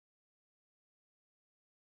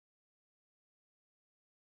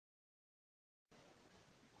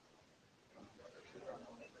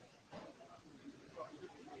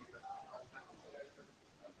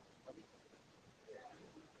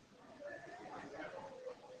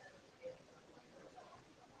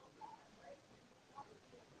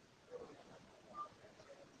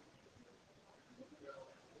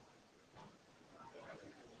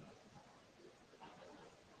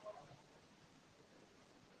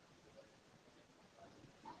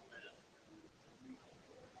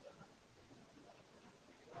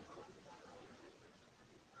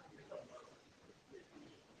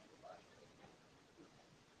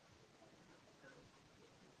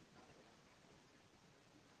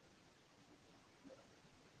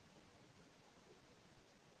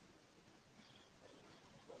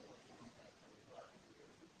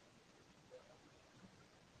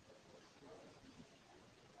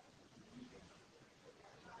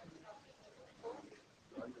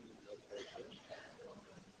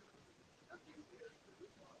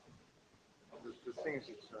The thing is,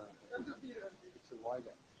 it's a wide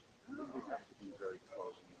angle. You have to be very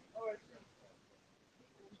close.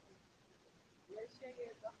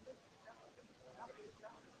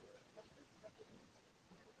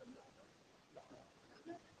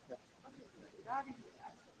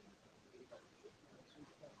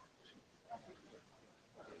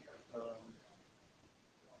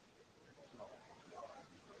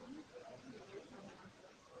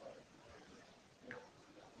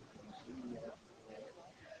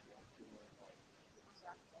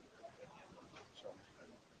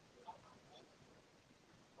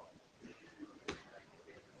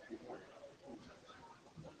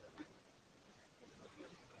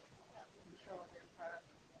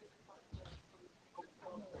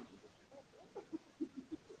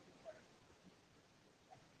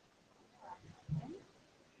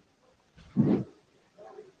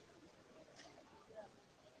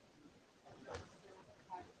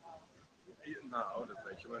 Nou, dat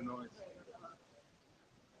weet je maar nooit.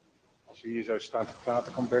 Als we hier zo staan te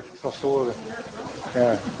praten, kan Bert het vast horen.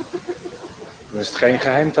 Ja. Dan is het geen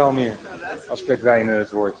geheimtaal meer, als Bert Wijnen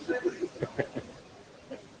het wordt. Dat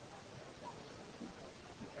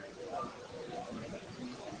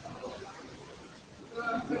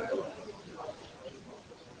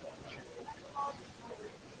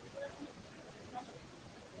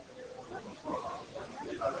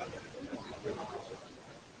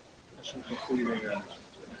is een goede ding.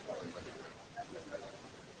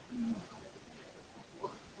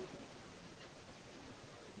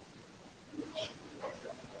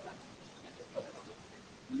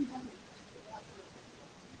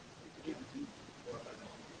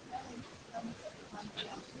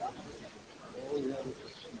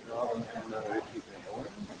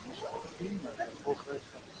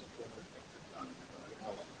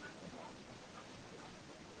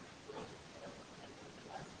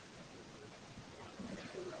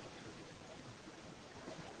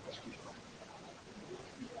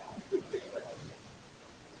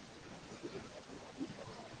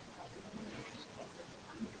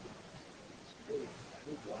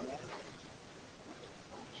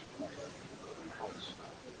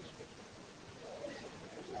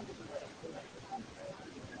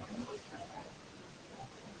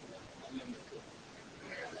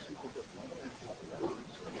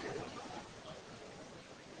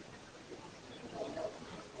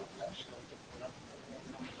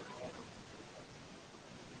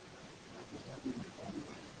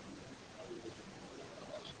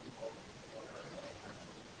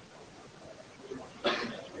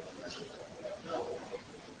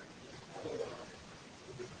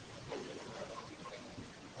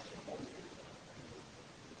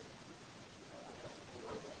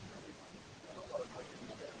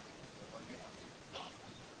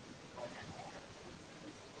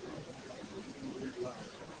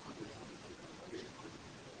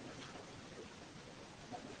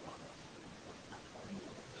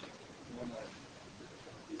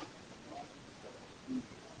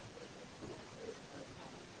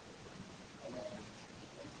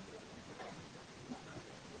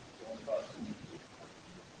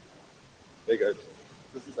 Kijk uit.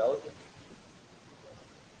 Dat is hetzelfde.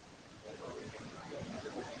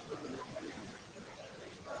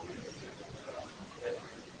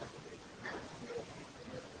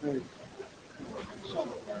 Nee.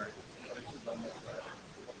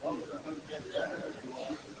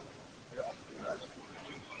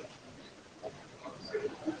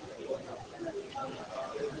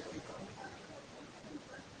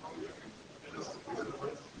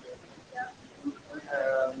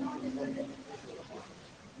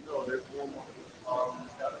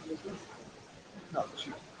 Nou,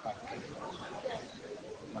 precies.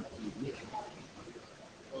 Maar natuurlijk niet.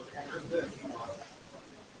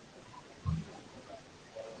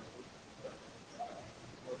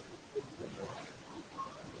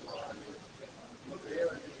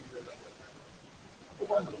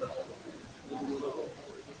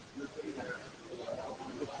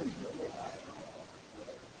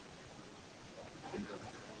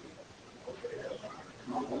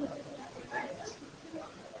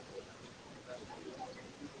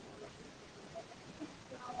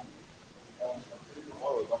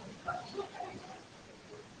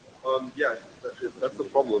 Yeah, that's the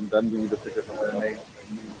problem. Then we need to figure out a name.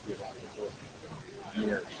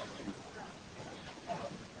 Yes.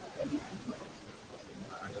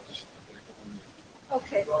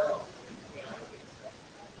 Okay.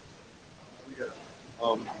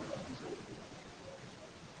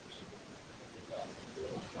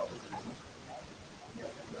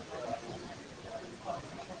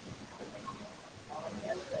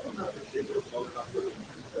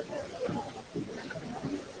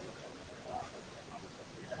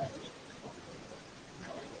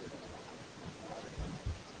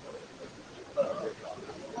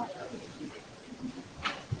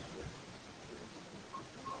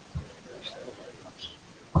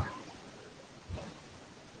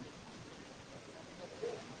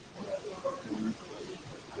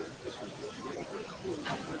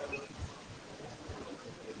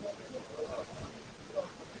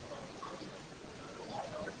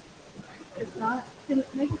 It's not.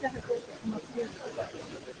 Maybe that has to come up here.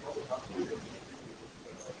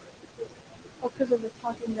 Oh, because of the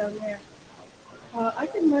talking down there. I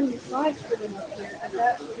can run the slides for them up here, and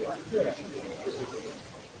that would be good.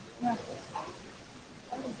 Yeah.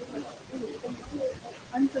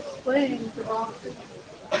 I'm displaying the wrong thing.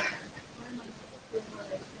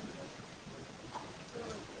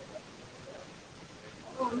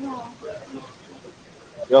 Oh no.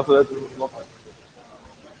 Ja, so that's not.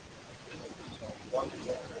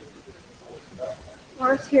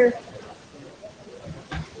 Mars here.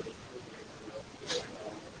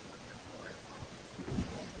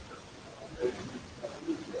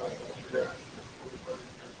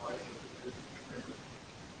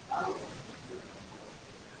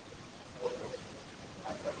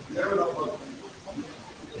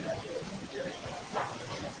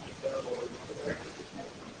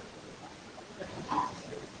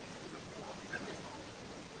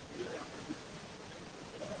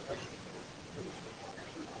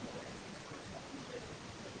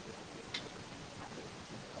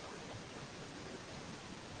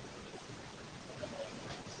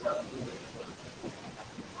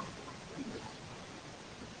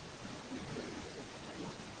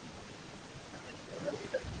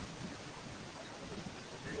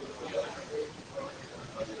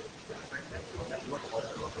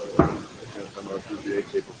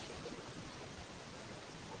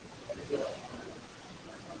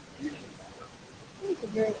 It's a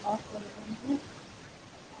very awkward one.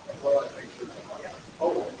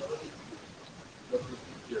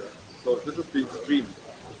 So this is being streamed.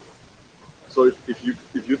 So if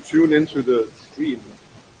you tune into the stream,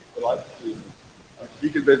 the live stream, you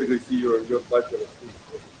can basically see your slides on the screen.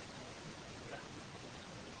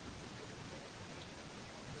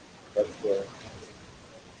 That's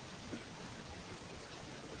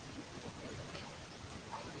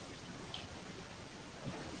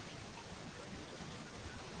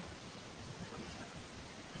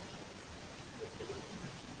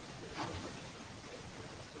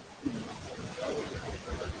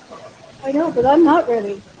I know, but I'm not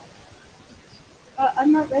ready.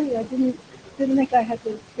 I'm not ready. I didn't think I had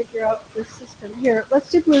to figure out this system. Here, let's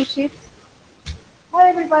do blue sheets. Hi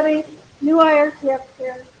everybody. New IRTF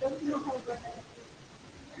here. Don't know how to run it.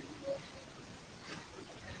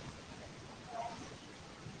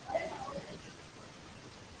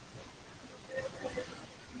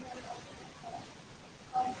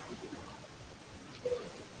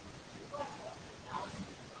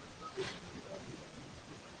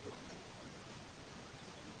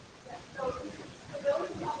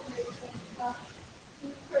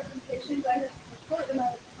 These presentations, I have a short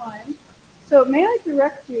amount of time. So may I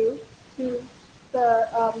direct you to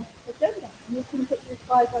the agenda? You can put your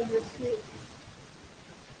slides on your screen.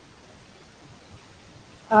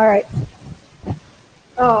 All right.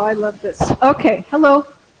 Oh, I love this. Okay, hello.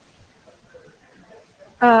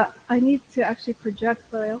 I need to actually project,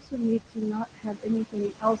 but I also need to not have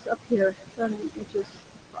anything else up here running, which is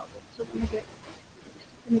a problem. So let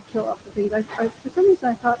me kill off the things. For some reason,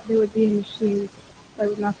 I thought they would be in machines. I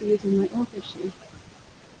would not be using my old machine.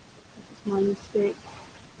 This is my mistake.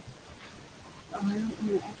 Oh, I don't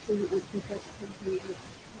know. Actually, I think that's something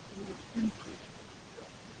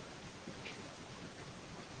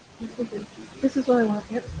that this is what I want.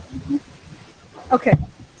 Yep. Okay.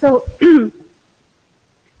 So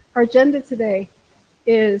our agenda today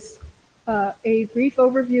is a brief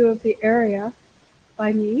overview of the area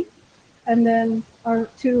by me, and then our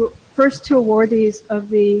first two awardees of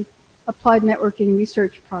the Applied Networking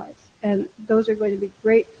Research Prize. And those are going to be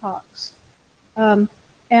great talks. And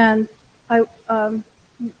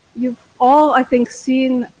you've all, I think,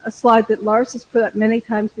 seen a slide that Lars has put up many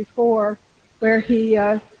times before, where he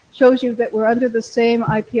shows you that we're under the same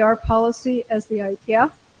IPR policy as the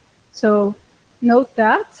IETF. So note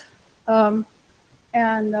that.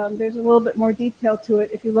 There's a little bit more detail to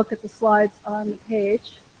it if you look at the slides on the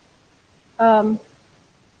page.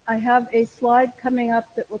 I have a slide coming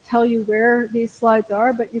up that will tell you where these slides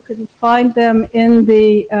are, but you can find them in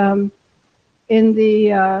the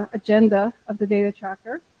agenda of the data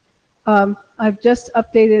tracker. I've just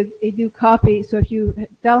updated a new copy, so if you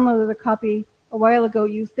downloaded a copy a while ago,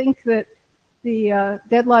 you think that the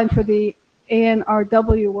deadline for the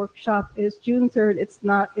ANRW workshop is June 3rd. It's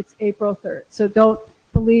not, it's April 3rd. So don't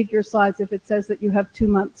believe your slides if it says that you have 2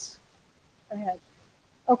 months ahead.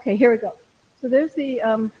 Okay, here we go. So there's the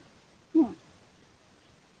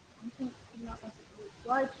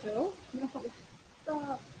slideshow. No,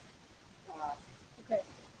 stop. Okay.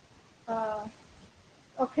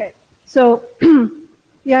 Okay, so the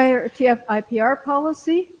IETF IPR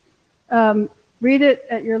policy, read it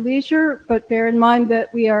at your leisure, but bear in mind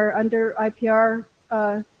that we are under IPR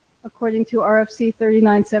according to RFC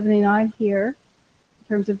 3979 here, in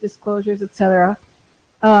terms of disclosures, etc.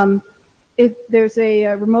 If there's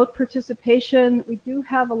a remote participation, we do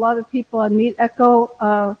have a lot of people on Meet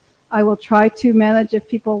Echo. I will try to manage if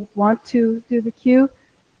people want to do the queue.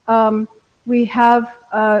 We have,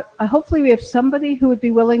 hopefully we have somebody who would be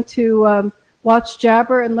willing to watch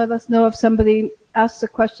Jabber and let us know if somebody asks a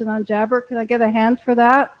question on Jabber. Can I get a hand for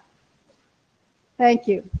that? Thank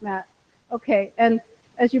you, Matt. Okay, and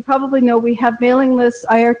as you probably know, we have mailing lists,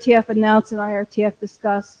 IRTF Announce and IRTF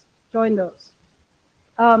Discuss. Join those.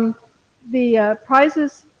 The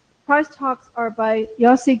prize talks are by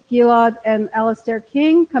Yossi Gilad and Alistair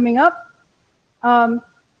King coming up.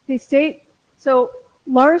 So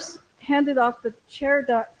Lars handed off the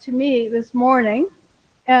chair to me this morning,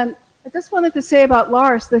 and I just wanted to say about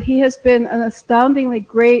Lars that he has been an astoundingly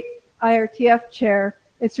great IRTF chair.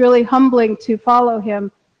 It's really humbling to follow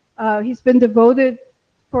him. He's been devoted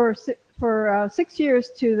for 6 years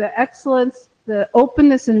to the excellence, the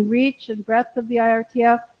openness and reach and breadth of the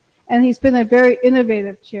IRTF, and he's been a very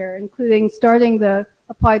innovative chair, including starting the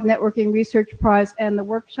Applied Networking Research Prize and the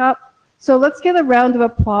workshop. So let's get a round of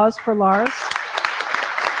applause for Lars.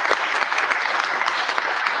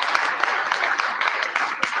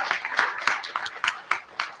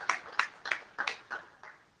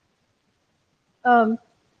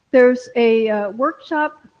 There's a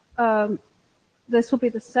workshop. This will be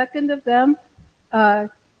the second of them,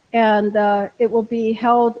 and it will be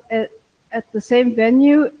held at the same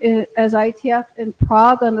venue as IETF in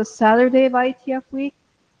Prague on the Saturday of IETF week.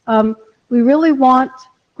 We really want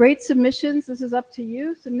great submissions. This is up to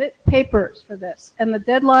you. Submit papers for this. And the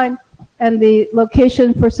deadline and the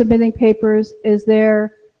location for submitting papers is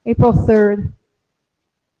there April 3rd.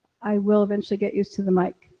 I will eventually get used to the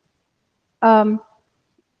mic.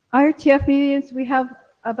 IRTF meetings, we have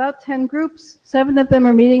about 10 groups. 7 of them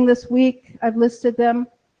are meeting this week. I've listed them.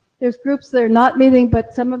 There's groups that are not meeting,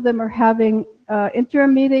 but some of them are having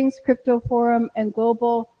interim meetings, Crypto Forum and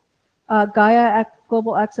Global Gaia,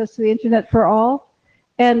 Global Access to the Internet for All.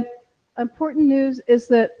 And important news is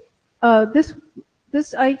that this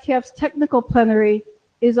IETF's technical plenary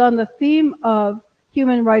is on the theme of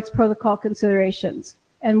human rights protocol considerations.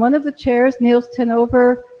 And one of the chairs, Niels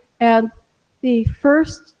Tenover, and the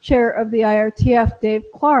first chair of the IRTF, Dave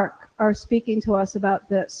Clark, are speaking to us about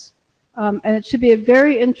this. And it should be a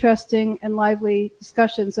very interesting and lively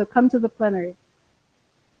discussion, so come to the plenary.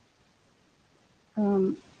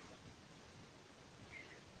 It's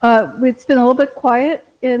been a little bit quiet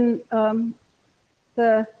in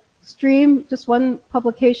the stream, just one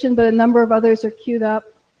publication, but a number of others are queued up.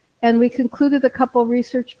 And we concluded a couple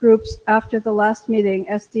research groups after the last meeting,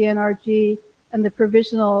 SDNRG and the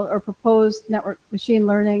provisional or proposed network machine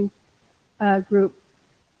learning group.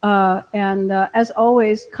 As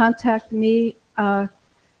always, contact me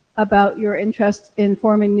about your interest in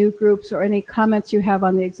forming new groups or any comments you have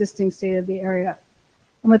on the existing state of the area.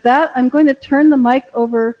 And with that, I'm going to turn the mic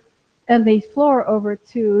over and the floor over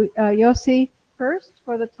to Yossi first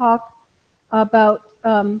for the talk about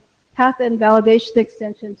path and validation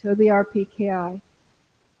extension to the RPKI.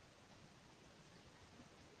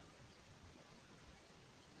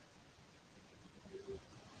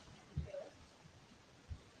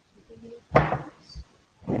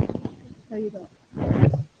 No, you don't.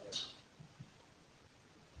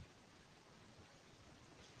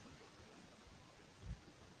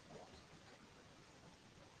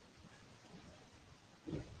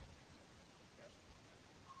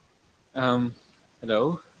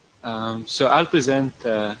 Hello. So I'll present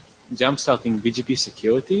Jumpstarting BGP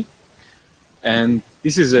Security. And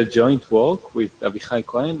this is a joint work with Avichai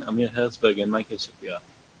Cohen, Amir Herzberg, and Michael Shapira.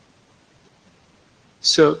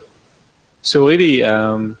 So really,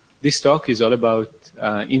 this talk is all about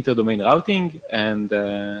inter-domain routing, and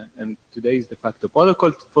today's de facto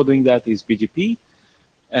protocol for doing that is BGP.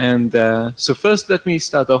 And so first, let me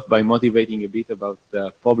start off by motivating a bit about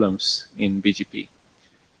the problems in BGP.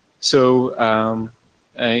 So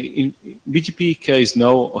BGP carries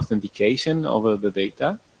no authentication over the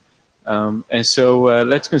data. And so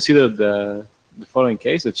let's consider the following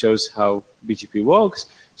case that shows how BGP works.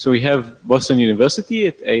 So we have Boston University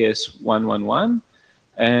at AS111,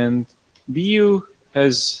 and BU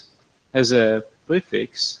has a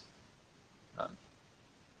prefix.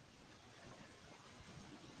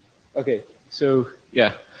 Okay, so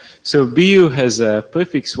yeah. So BU has a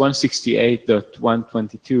prefix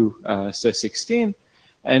 168.122/16,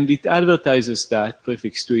 and it advertises that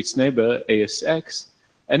prefix to its neighbor ASX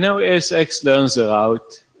And now ASX learns the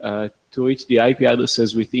route to reach the IP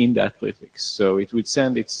addresses within that prefix. So it would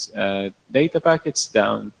send its data packets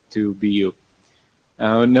down to BU.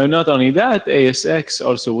 No, not only that, ASX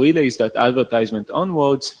also relays that advertisement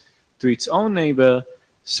onwards to its own neighbor.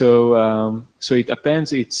 So, so it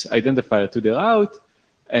appends its identifier to the route,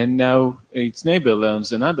 and now its neighbor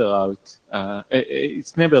learns another route.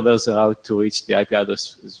 Its neighbor learns a route to reach the IP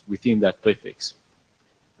address within that prefix.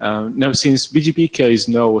 Now, since BGP carries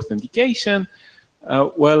no authentication,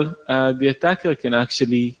 the attacker can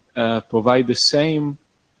actually provide the same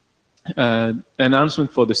announcement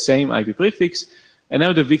for the same IP prefix, and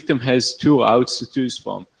now the victim has two routes to choose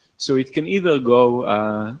from. So it can either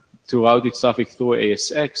go to route its traffic through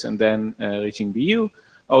ASX and then reaching BU,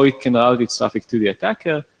 or it can route its traffic to the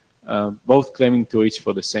attacker, both claiming to reach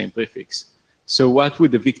for the same prefix. So what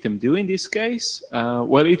would the victim do in this case?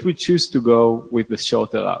 Well, it would choose to go with the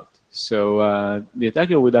shorter route. So the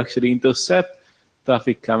attacker would actually intercept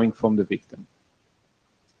traffic coming from the victim.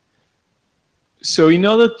 So in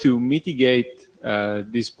order to mitigate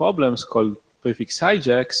these problems called prefix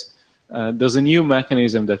hijacks, there's a new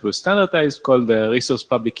mechanism that was standardized called the Resource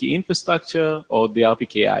Public Key Infrastructure, or the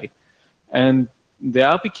RPKI. And the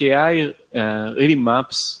RPKI really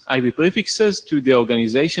maps IP prefixes to the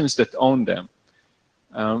organizations that own them.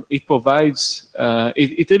 It provides,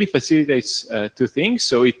 it really facilitates two things.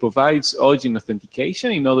 So it provides origin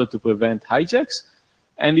authentication in order to prevent hijacks,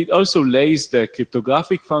 and it also lays the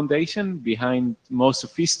cryptographic foundation behind more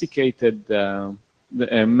sophisticated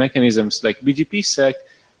mechanisms like BGP-SEC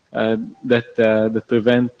that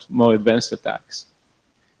prevent more advanced attacks.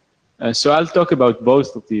 So I'll talk about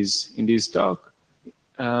both of these in this talk.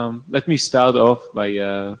 Let me start off by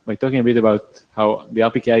talking a bit about how the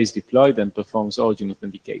RPKI is deployed and performs origin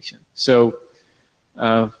authentication. So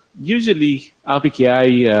usually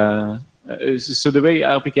RPKI, so the way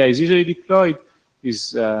RPKI is usually deployed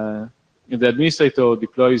is the administrator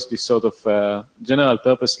deploys this sort of general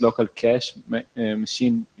purpose local cache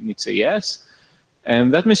machine in its AS,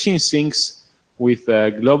 and that machine syncs with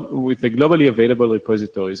the globally available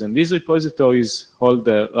repositories. And these repositories hold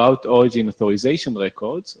the route origin authorization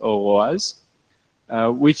records, or ROAs,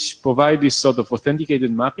 which provide this sort of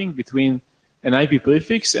authenticated mapping between an IP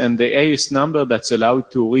prefix and the AS number that's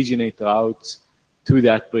allowed to originate routes to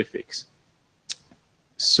that prefix.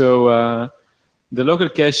 So the local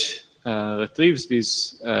cache retrieves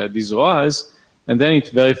these ROAs, and then it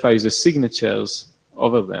verifies the signatures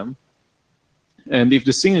over them. And if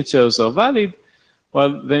the signatures are valid,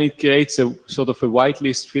 well, then it creates a sort of a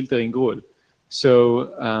whitelist filtering rule. So,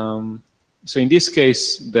 so in this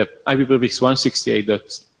case, the IP prefix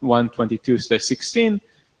 168.122/16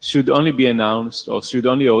 should only be announced, or should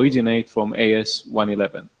only originate from AS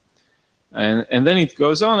 111. And then it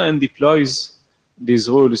goes on and deploys these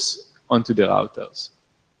rules onto the routers.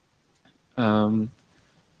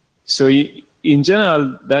 So in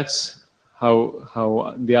general, that's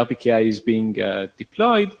how the RPKI is being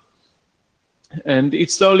deployed, and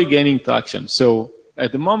it's slowly gaining traction. So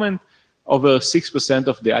at the moment, over 6%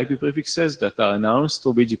 of the IP prefixes that are announced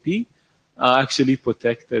through BGP are actually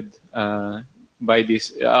protected by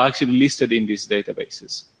this, are actually listed in these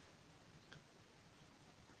databases.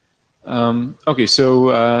 Okay, so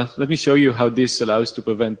let me show you how this allows to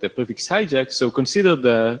prevent the prefix hijack. So consider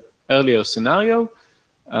the earlier scenario.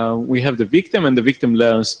 We have the victim, and the victim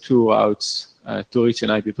learns two routes to reach an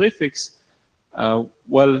IP prefix.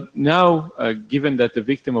 Well, now, given that the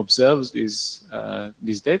victim observes these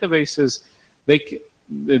databases,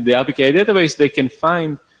 the RPKI database, they can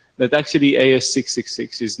find that actually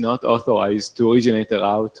AS666 is not authorized to originate a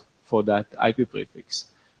route for that IP prefix.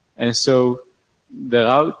 And so the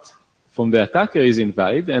route from the attacker is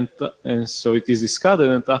invalid, and so it is discarded,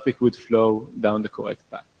 and traffic would flow down the correct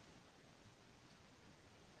path.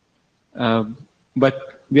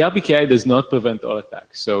 But the RPKI does not prevent all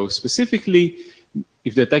attacks. So specifically,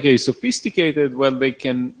 if the attacker is sophisticated, well,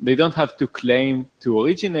 they don't have to claim to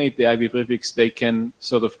originate the IP prefix. They can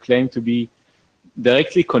sort of claim to be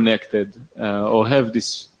directly connected or have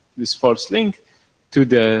this false link to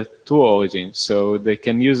the true origin. So they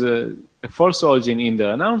can use a false origin in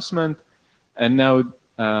their announcement, and now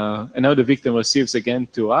the victim receives again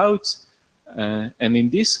two routes. And in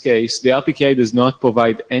this case, the RPKI does not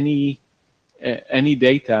provide any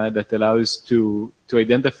data that allows to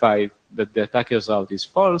identify that the attacker's route is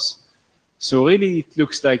false. So really, it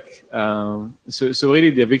looks like so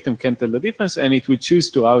really the victim can't tell the difference, and it would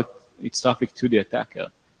choose to route its traffic to the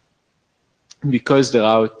attacker because the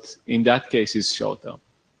route in that case is shorter.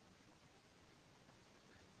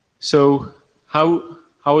 So how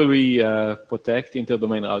will we protect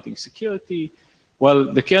interdomain routing security?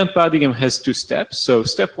 Well, the current paradigm has two steps. So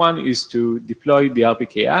step one is to deploy the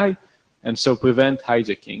RPKI and so prevent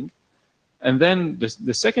hijacking. And then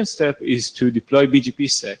the second step is to deploy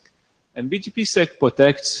BGPsec. And BGPsec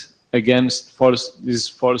protects against these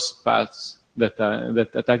false paths that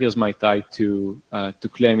attackers might try to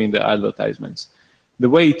claim in their advertisements. The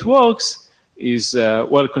way it works is,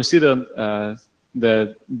 well, consider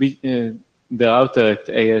the router at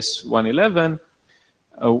AS111.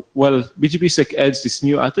 Well, BGPsec adds this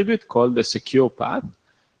new attribute called the secure path,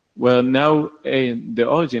 where now the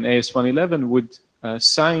origin, AS111, would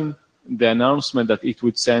sign the announcement that it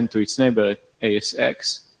would send to its neighbor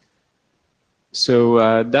ASX.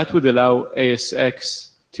 So that would allow ASX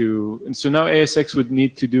to, and so now ASX would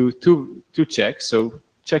need to do two checks. So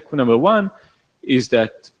check number one is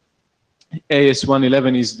that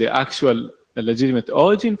AS111 is the actual legitimate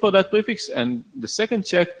origin for that prefix, and the second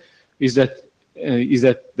check is that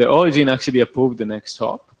the origin actually approved the next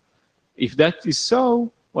hop. If that is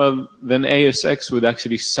so, well, then ASX would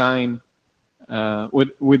actually sign,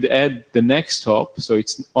 would add the next hop, so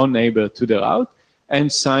its own neighbor to the route, and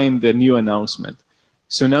sign the new announcement.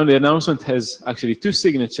 So now the announcement has actually two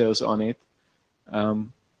signatures on it,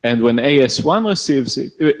 and when AS1 receives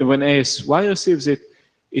it, when ASY receives it,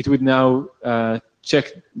 it would now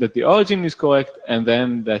check that the origin is correct, and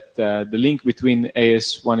then that the link between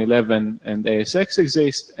AS111 and ASX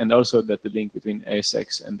exists, and also that the link between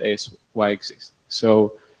ASX and ASY exists.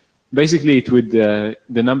 So basically, it would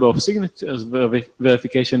the number of signatures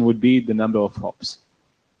verification would be the number of hops.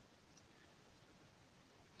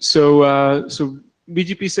 So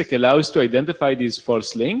BGPsec allows to identify these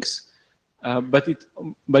false links, but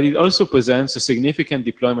it also presents a significant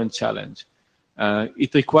deployment challenge.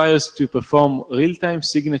 It requires to perform real-time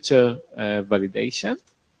signature validation,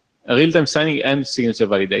 real-time signing and signature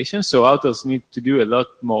validation. So routers need to do a lot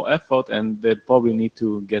more effort, and they probably need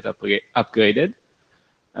to get upgraded.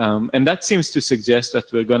 And that seems to suggest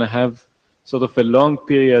that we're going to have sort of a long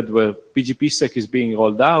period where BGPsec is being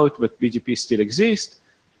rolled out, but BGP still exists.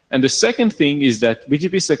 And the second thing is that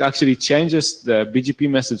BGPsec actually changes the BGP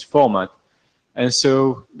message format. And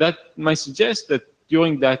so that might suggest that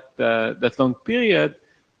during that long period,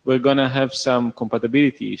 we're going to have some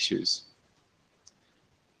compatibility issues.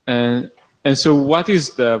 And so what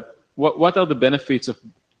are the benefits of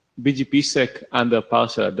BGPsec under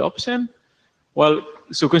partial adoption? Well,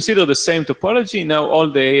 so consider the same topology. Now all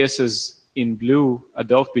the ASs in blue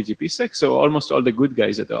adopt BGPsec, so almost all the good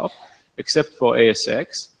guys adopt, except for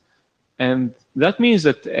ASX. And that means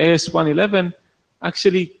that AS111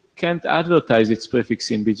 actually can't advertise its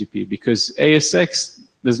prefix in BGP because ASX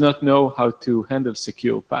does not know how to handle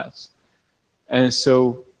secure paths. And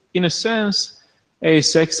so, in a sense,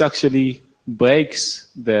 ASX actually breaks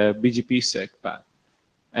the BGPsec path.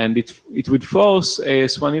 And it would force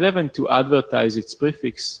AS111 to advertise its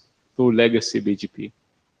prefix through legacy BGP.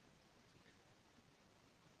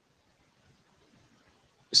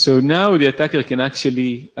 So now the attacker can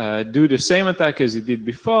actually do the same attack as it did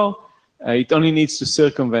before. It only needs to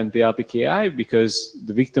circumvent the RPKI because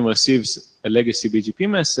the victim receives a legacy BGP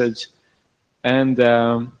message, and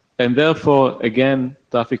therefore, again,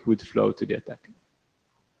 traffic would flow to the attacker.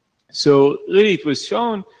 So really, it was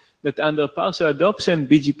shown that under partial adoption,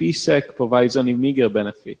 BGPsec provides only meager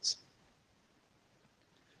benefits.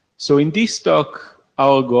 So in this talk,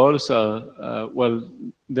 our goals are, well,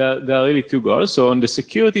 there are really two goals. So on the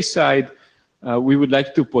security side, we would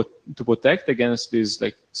like to protect against these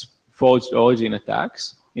like forged origin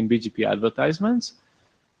attacks in BGP advertisements.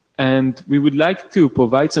 And we would like to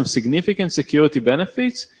provide some significant security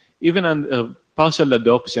benefits even under partial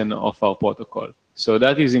adoption of our protocol. So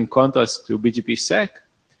that is in contrast to BGPsec.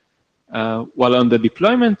 While on the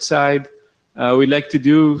deployment side, we'd like to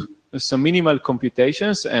do some minimal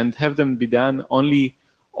computations and have them be done only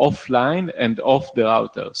offline and off the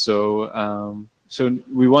router. So, so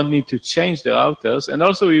we won't need to change the routers, and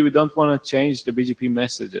also we don't want to change the BGP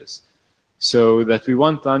messages, so that we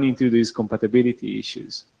won't run into these compatibility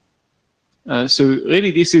issues. So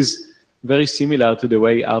really, this is very similar to the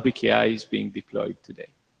way RPKI is being deployed today.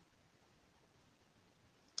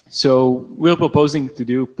 So we're proposing to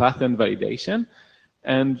do pattern validation,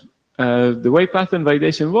 and the way pattern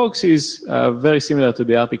validation works is very similar to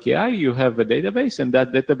the RPKI. You have a database, and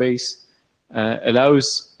that database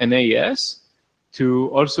allows an AES to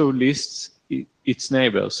also list its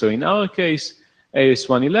neighbors. So in our case,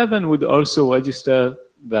 AS111 would also register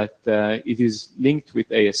that it is linked with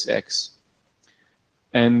ASX.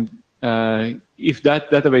 And if that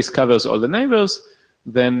database covers all the neighbors,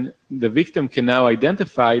 then the victim can now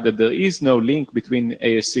identify that there is no link between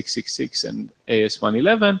AS666 and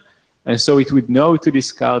AS111, And so it would know to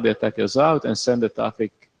discard the attacker's route and send the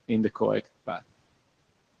traffic in the correct path.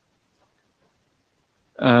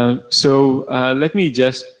 Let me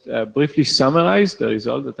just briefly summarize the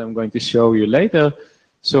result that I'm going to show you later.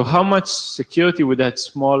 So how much security would that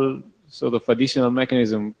small sort of additional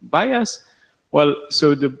mechanism buy us? Well,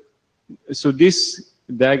 so this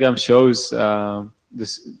diagram shows on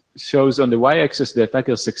the y-axis the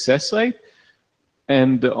attacker's success rate,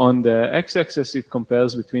 and on the x-axis it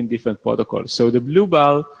compares between different protocols. So the blue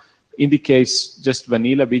bar indicates just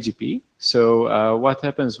vanilla BGP. So what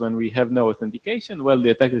happens when we have no authentication? Well,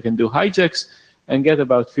 the attacker can do hijacks and get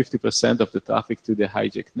about 50% of the traffic to the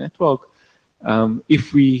hijacked network.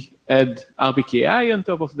 If we add RPKI on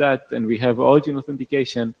top of that and we have origin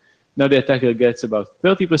authentication, now the attacker gets about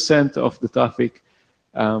 30% of the traffic.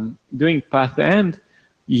 Doing path end,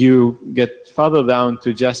 you get further down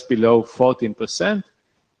to just below 14%,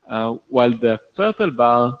 while the purple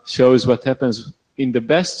bar shows what happens in the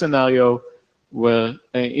best scenario, where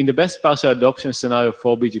in the best partial adoption scenario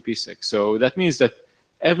for BGPsec. So that means that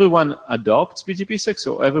everyone adopts BGPsec,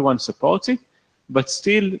 so everyone supports it, but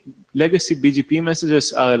still legacy BGP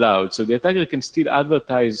messages are allowed. So the attacker can still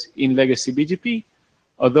advertise in legacy BGP,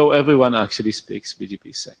 although everyone actually speaks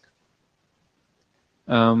BGPsec.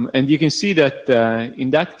 And you can see that in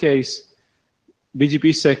that case,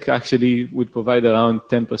 BGPsec actually would provide around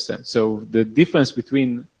 10%. So the difference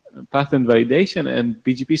between patent validation and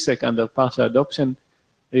BGPsec under partial adoption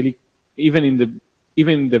really, even in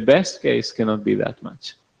the best case, cannot be that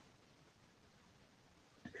much.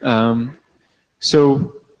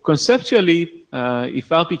 So conceptually, if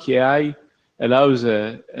RPKI allows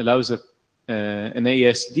an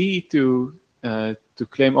ASD to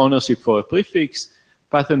claim ownership for a prefix,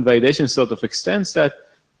 patent validation sort of extends that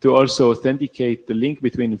to also authenticate the link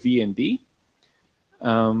between V and D.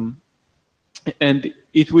 And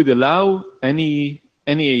it would allow any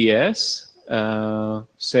AES,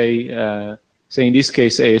 say in this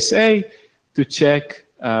case ASA, to check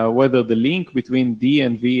whether the link between D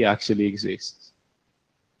and V actually exists.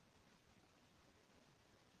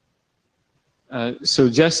 So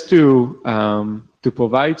just to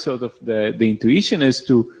provide sort of the intuition as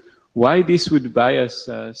to why this would buy us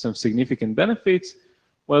some significant benefits,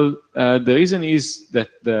 well, the reason is that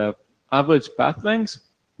the average path length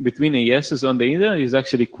between AESs on the internet is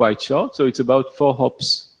actually quite short. So it's about 4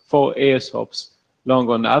 AES hops long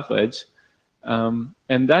on average.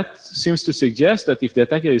 And that seems to suggest that if the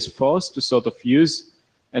attacker is forced to sort of use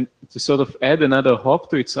and to sort of add another hop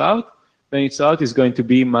to its route, then its route is going to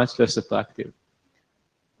be much less attractive.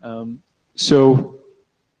 So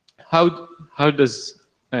how does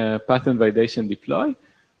patent validation deploy?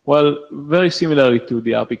 Well, very similarly to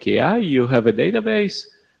the RPKI, you have a database,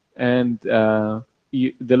 and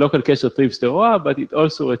the local cache retrieves the ROA, but it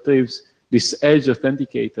also retrieves this edge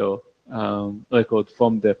authenticator record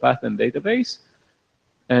from the patent database,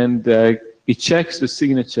 and it checks the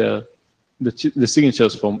signature, the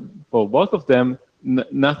signatures for both of them.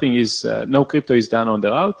 Nothing is, no crypto is done on the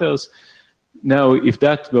routers. Now, if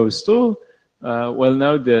that goes through, well,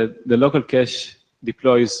 now the local cache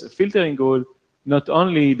deploys a filtering rule. Not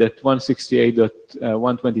only that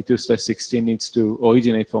 168.122/16 needs to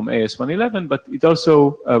originate from AS111, but it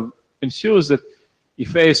also ensures that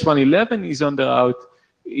if AS111 is on the route,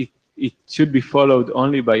 it should be followed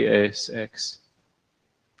only by ASX.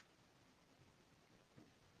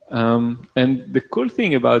 And the cool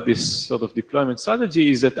thing about this sort of deployment strategy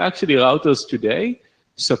is that actually routers today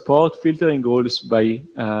support filtering rules by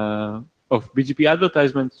of BGP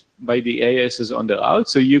advertisements by the AESs on the route.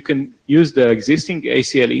 So you can use the existing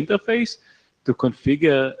ACL interface to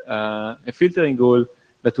configure a filtering rule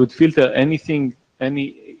that would filter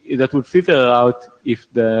that would filter out if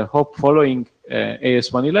the hop following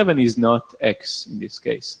AS111 is not X in this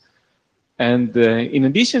case. And in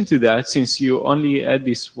addition to that, since you only add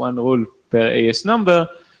this one rule per AES number,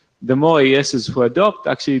 the more AESs who adopt,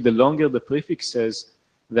 actually the longer the prefixes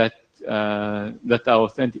that are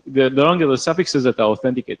authentic, the longer the suffixes that are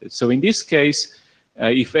authenticated. So in this case,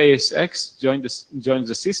 if ASX joins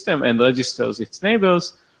the system and registers its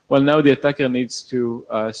neighbors, well, now the attacker needs to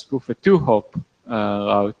spoof a 2-hop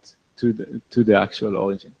route to the actual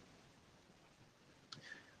origin.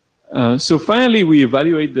 So finally, we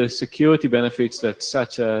evaluate the security benefits that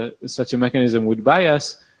such a mechanism would buy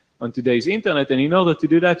us on today's internet. And in order to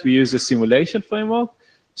do that, we use a simulation framework.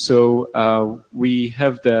 So we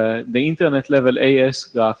have the internet level AES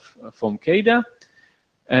graph from CADA.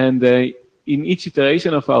 And in each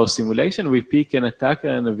iteration of our simulation, we pick an attacker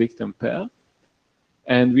and a victim pair.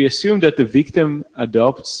 And we assume that the victim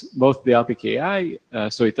adopts both the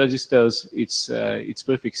RPKI, so it registers its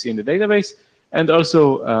prefix in the database, and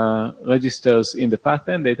also registers in the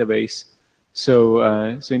pattern database.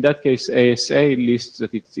 So, so in that case, ASA lists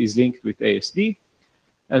that it is linked with ASD.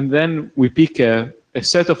 And then we pick a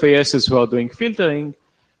set of ASs who are doing filtering.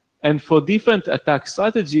 And for different attack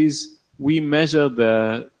strategies, we measure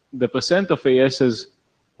the percent of ASs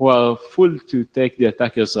who are full to take the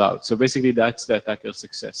attacker's route. So basically, that's the attacker's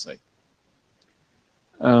success rate.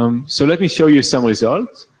 So let me show you some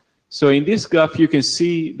results. So in this graph, you can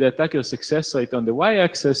see the attacker's success rate on the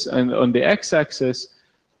y-axis, and on the x-axis,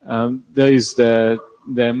 there is the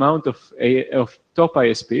amount of top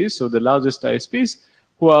ISPs, so the largest ISPs,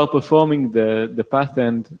 who are performing the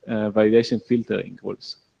path-end validation filtering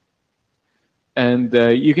rules. And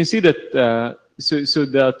you can see that, so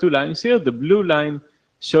there are two lines here. The blue line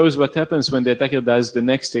shows what happens when the attacker does the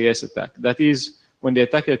next AS attack. That is, when the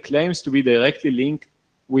attacker claims to be directly linked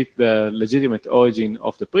with the legitimate origin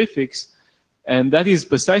of the prefix, and that is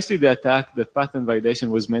precisely the attack that pattern validation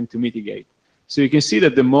was meant to mitigate. So you can see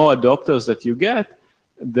that the more adopters that you get,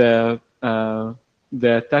 the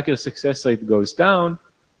attacker success rate goes down,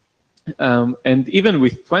 and even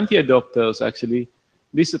with 20 adopters, actually,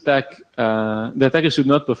 this attack, the attacker should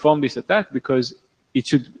not perform this attack because it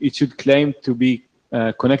should claim to be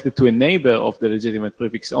connected to a neighbor of the legitimate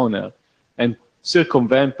prefix owner and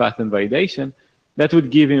circumvent pattern validation. That would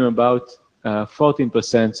give him about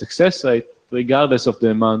 14% success rate, regardless of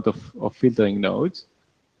the amount of filtering nodes.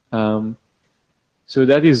 So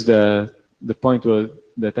that is the point where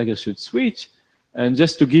the attacker should switch. And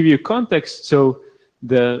just to give you context, so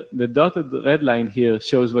the dotted red line here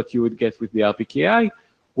shows what you would get with the RPKI,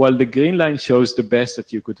 while the green line shows the best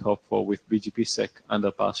that you could hope for with BGPsec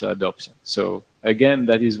under partial adoption. So again,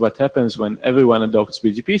 that is what happens when everyone adopts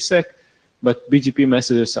BGPsec, but BGP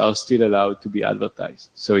messages are still allowed to be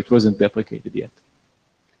advertised. So it wasn't deprecated yet.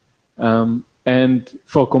 And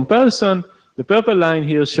for comparison, the purple line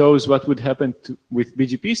here shows what would happen with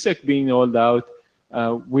BGPsec being rolled out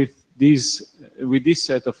with this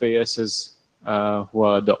set of ASs who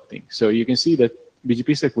are adopting. So you can see that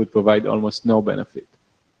BGPsec would provide almost no benefit.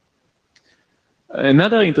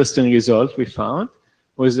 Another interesting result we found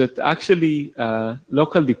was that actually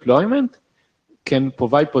local deployment can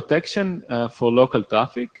provide protection for local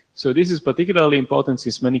traffic. So this is particularly important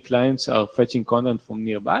since many clients are fetching content from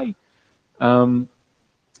nearby. And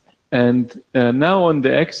now on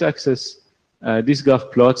the x-axis, this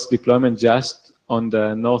graph plots deployment just on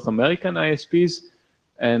the North American ISPs.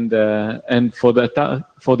 And for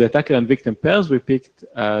the attacker and victim pairs, we picked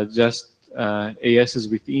just ASs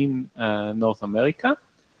within North America.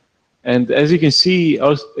 And as you can see,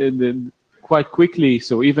 also, quite quickly,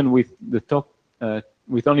 so even with the top,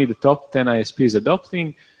 with only the top 10 ISPs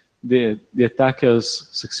adopting, the attacker's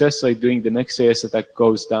success rate doing the next AS attack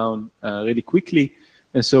goes down really quickly.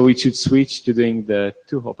 And so we should switch to doing the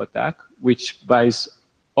two-hop attack, which buys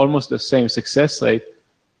almost the same success rate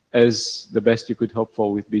as the best you could hope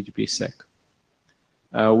for with BGPsec.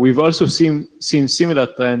 We've also seen similar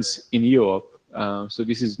trends in Europe. So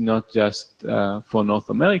this is not just for North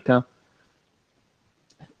America.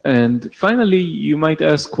 And finally, you might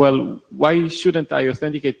ask, well, why shouldn't I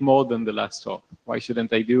authenticate more than the last hop? Why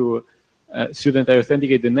shouldn't I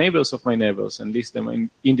authenticate the neighbors of my neighbors and list them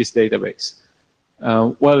in this database?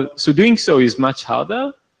 Well, so doing so is much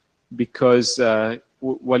harder because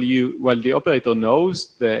while the operator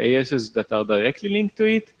knows the ASs that are directly linked to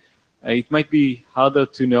it, it might be harder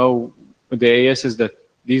to know the ASs that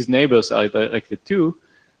these neighbors are directed to.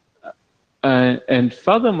 And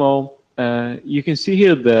furthermore, you can see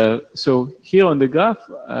here so here on the graph,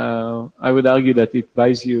 I would argue that it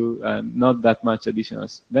buys you not that much additional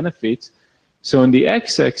benefits. So on the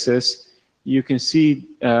x-axis, you can see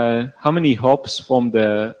how many hops from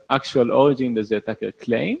the actual origin does the attacker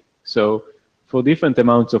claim. So for different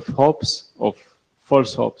amounts of hops, of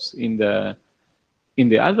false hops in the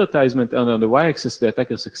advertisement, and on the y-axis, the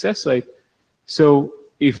attacker success rate. So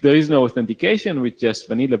if there is no authentication with just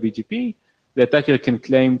vanilla BGP, the attacker can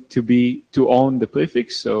claim to own the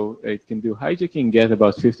prefix, so it can do hijacking, get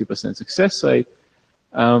about 50% success rate.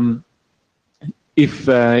 If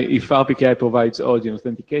RPKI provides origin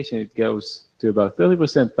authentication, it goes to about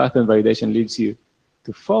 30%. Pattern validation leads you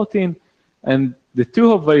to 14%. And the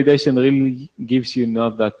two-hop validation really gives you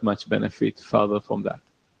not that much benefit further from that.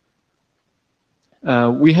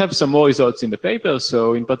 We have some more results in the paper.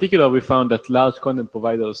 So in particular, we found that large content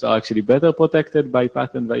providers are actually better protected by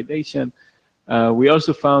pattern validation. We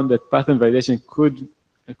also found that pattern validation could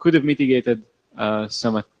have mitigated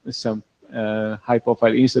some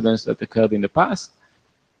high-profile incidents that occurred in the past.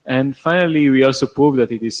 And finally, we also prove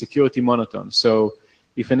that it is security monotone. So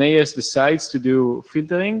if an AES decides to do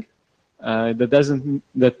filtering,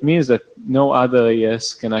 that means that no other AES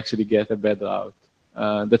can actually get a bad route.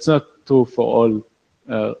 That's not true for all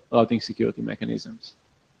routing security mechanisms.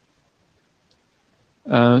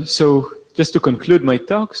 So just to conclude my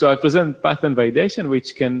talk, so I present pattern validation, which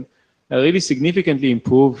can really significantly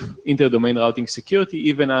improve inter-domain routing security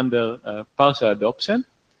even under partial adoption,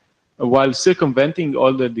 while circumventing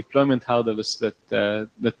all the deployment hurdles that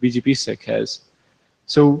BGPsec has.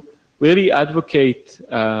 So really advocate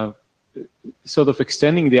sort of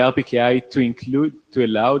extending the RPKI to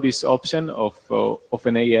allow this option of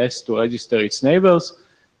an AES to register its neighbors,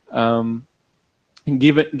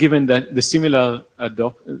 given that the similar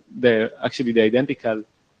the identical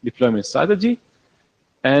deployment strategy,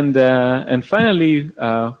 and finally,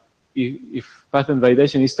 if pattern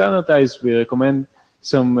validation is standardized, we recommend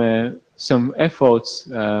some efforts,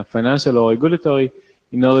 financial or regulatory,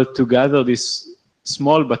 in order to gather this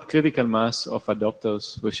small but critical mass of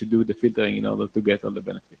adopters who should do the filtering in order to get all the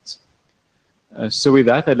benefits. So with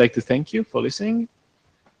that, I'd like to thank you for listening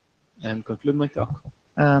and conclude my talk.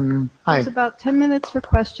 There's Hi, about 10 minutes for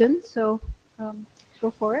questions, so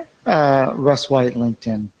go for it. Russ White,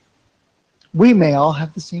 LinkedIn. We may all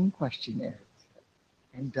have the same questionnaire,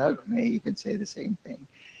 and Doug may even say the same thing.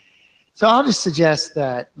 So I'll just suggest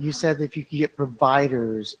that you said that if you could get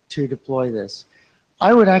providers to deploy this,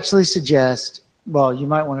 I would actually suggest, well, you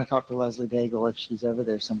might want to talk to Leslie Daigle if she's over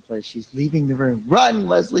there someplace. She's leaving the room. Run,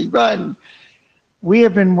 Leslie, run. We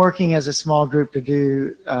have been working as a small group to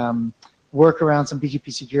do work around some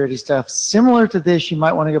BGP security stuff. Similar to this, you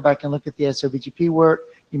might want to go back and look at the SOBGP work.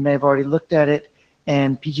 You may have already looked at it,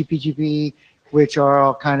 and PGPGP, which are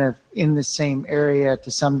all kind of in the same area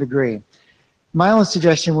to some degree. My only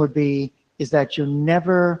suggestion would be is that you're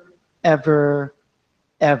never, ever,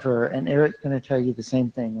 ever, and Eric's going to tell you the same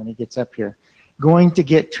thing when he gets up here, going to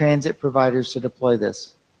get transit providers to deploy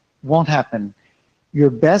this. Won't happen. Your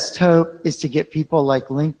best hope is to get people like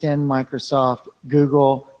LinkedIn, Microsoft,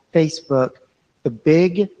 Google, Facebook, the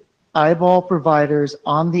big eyeball providers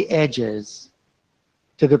on the edges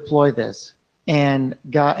to deploy this, and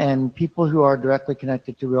people who are directly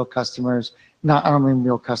connected to real customers. I don't mean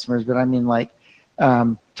real customers, but I mean like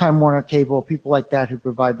Time Warner Cable, people like that who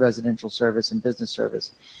provide residential service and business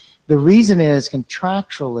service. The reason is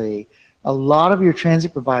contractually, a lot of your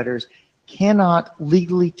transit providers cannot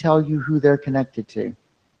legally tell you who they're connected to.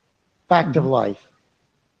 Fact of life.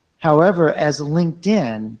 However, as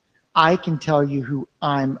LinkedIn, I can tell you who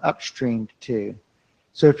I'm upstreamed to.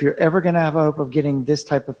 So if you're ever going to have a hope of getting this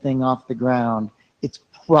type of thing off the ground, it's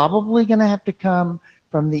probably going to have to come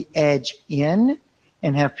from the edge in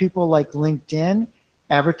and have people like LinkedIn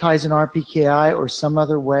advertise an RPKI or some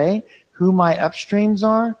other way who my upstreams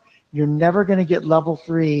are. You're never going to get level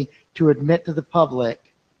 3 to admit to the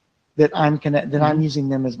public that I'm using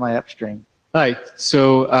them as my upstream. Right.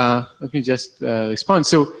 So let me just respond.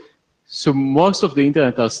 So most of the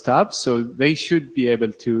internet are stubs, so they should be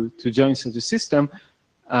able to join such a system.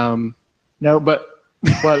 No, but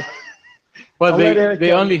well,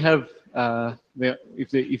 they only have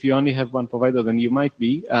if you only have one provider, then you might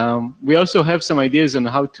be. We also have some ideas on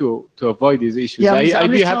how to avoid these issues. Yeah,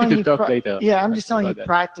 I'd be happy to talk later. Yeah, I'm just telling you that.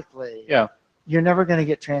 practically. Yeah. You're never going to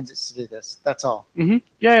get transits to do this. That's all. Mm-hmm.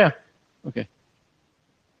 Yeah. Okay.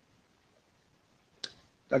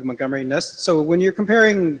 Doug Montgomery, NIST. So when you're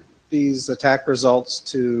comparing these attack results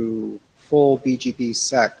to full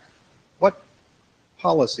BGP-SEC, what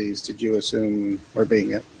policies did you assume were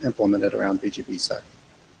being implemented around BGP-SEC?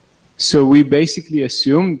 So we basically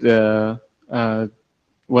assumed the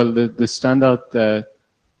standard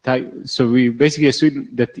type. So we basically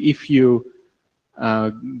assumed that if you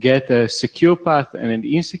get a secure path and an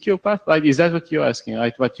insecure path, right? Is that what you're asking,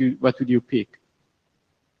 right? What would you pick,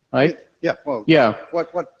 right? Yeah. Well. Yeah.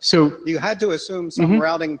 What? So you had to assume some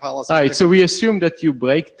routing policy. Right. So we assume that you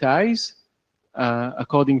break ties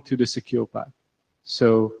according to the secure path.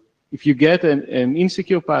 So if you get an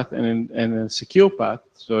insecure path and a secure path,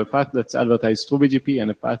 so a path that's advertised through BGP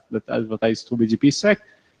and a path that's advertised through BGP-SEC,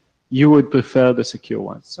 you would prefer the secure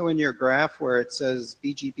one. So in your graph where it says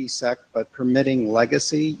BGP-SEC but permitting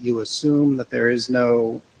legacy, you assume that there is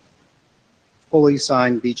no fully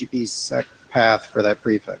signed BGP-SEC path for that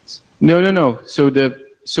prefix. No.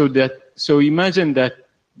 So imagine that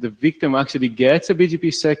the victim actually gets a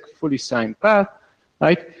BGP-SEC fully signed path,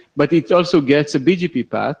 right? But it also gets a BGP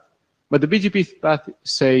path, but the BGP path,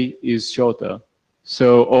 say, is shorter,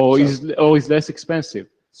 is less expensive.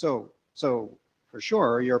 So for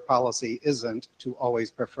sure, your policy isn't to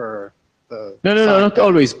always prefer the. No, not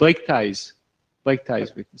always. Break ties. break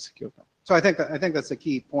ties with the secure path. So I think that's the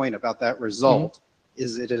key point about that result,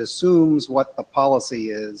 is that it assumes what the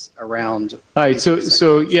policy is around. Right.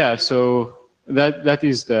 So yeah. So that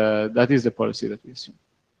is the policy that we assume.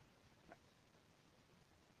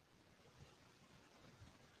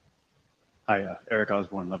 Hi, Eric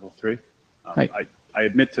Osborne, level 3. Hi. I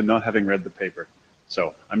admit to not having read the paper.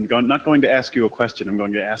 So I'm not going to ask you a question. I'm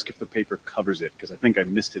going to ask if the paper covers it, because I think I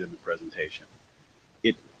missed it in the presentation.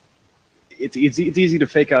 It's easy to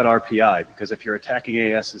fake out RPI, because if you're attacking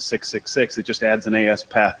AS as 666, it just adds an AS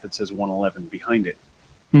path that says 111 behind it,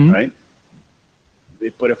 right?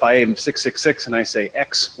 But if I am 666 and I say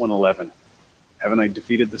X 111, haven't I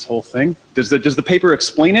defeated this whole thing? Does the paper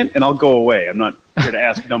explain it? And I'll go away. I'm not here to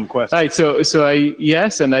ask dumb questions. Right. So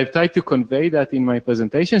yes, and I've tried to convey that in my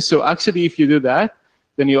presentation. So actually, if you do that,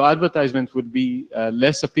 then your advertisement would be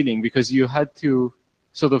less appealing, because you had to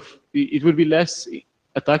sort of, it would be less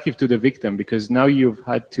attractive to the victim, because now you've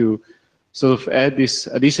had to sort of add this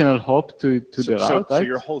additional hop to the route. So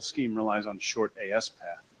your whole scheme relies on short AS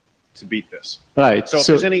path to beat this. Right. So if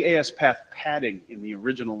there's any AS path padding in the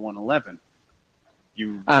original 111,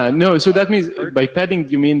 no, so that means by padding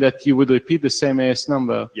you mean that you would repeat the same AS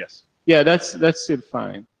number. Yes. Yeah, that's still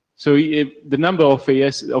fine. So the number of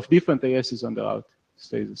different ASs on the route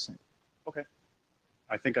stays the same. Okay.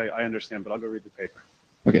 I think I understand, but I'll go read the paper.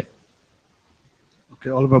 Okay. Okay,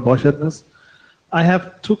 Oliver Borcherdnes. I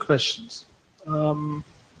have 2 questions. The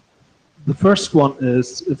first one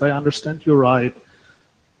is, if I understand you right,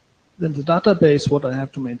 then the database what I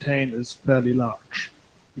have to maintain is fairly large,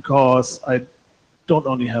 because I don't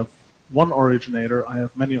only have one originator, I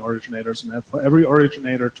have many originators, and I have for every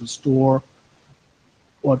originator to store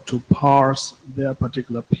or to parse their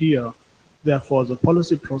particular peer. Therefore, the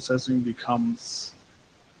policy processing becomes,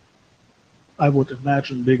 I would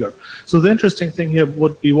imagine, bigger. So the interesting thing here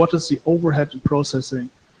would be, what is the overhead in processing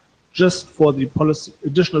just for the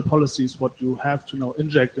additional policies what you have to now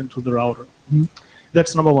inject into the router?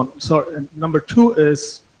 That's number one. So, and number 2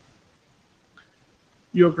 is,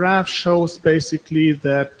 your graph shows basically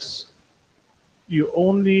that you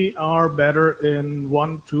only are better in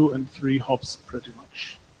 1, 2, and 3 hops pretty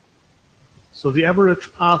much. So the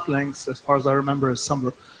average path length, as far as I remember, is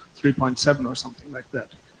somewhere 3.7 or something like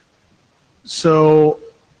that. So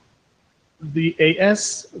the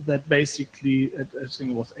AS that basically, I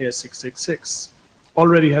think it was AS 666,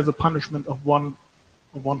 already has a punishment of one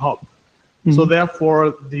hop. So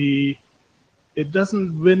therefore, it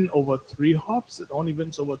doesn't win over 3 hops, it only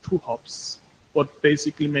wins over 2 hops, what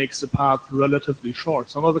basically makes the path relatively short.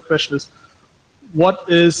 So another question is, what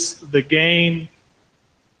is the gain,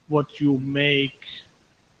 what you make,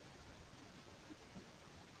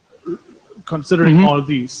 considering all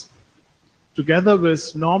these? Together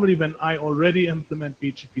with, normally when I already implement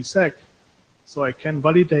BGP-SEC, so I can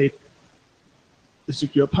validate the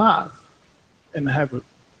secure path and have a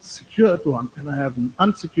secured one, and I have an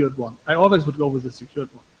unsecured one, I always would go with the secured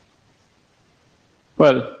one.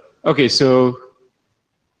 Well, okay, so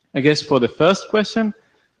I guess for the first question,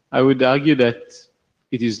 I would argue that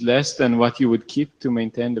it is less than what you would keep to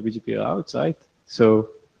maintain the BGP routes, right? So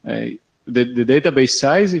the database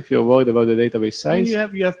size, if you're worried about the database size. You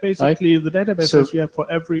have basically the database size you have for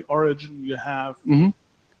every origin you have.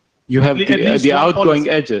 You have the outgoing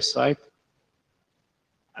edges, right?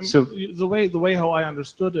 So the way how I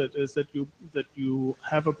understood it is that you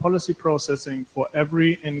have a policy processing for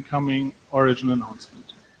every incoming origin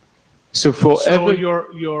announcement. So for every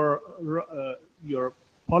your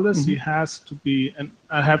policy has to be, and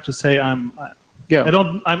I have to say I'm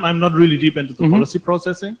not really deep into the policy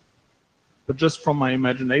processing, but just from my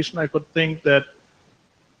imagination, I could think that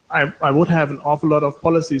I would have an awful lot of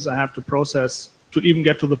policies I have to process to even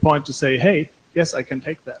get to the point to say, hey, yes, I can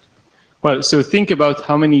take that. Well, so think about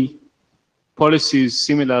how many policies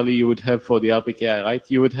similarly you would have for the RPKI, right?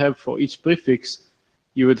 You would have for each prefix,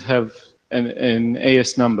 you would have an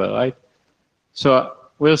AS number, right? So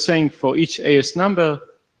we're saying for each AS number,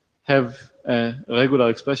 have a regular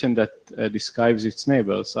expression that describes its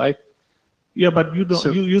neighbors, right? Yeah, but you don't.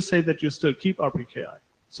 So, you say that you still keep RPKI.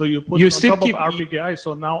 So you put on top of RPKI.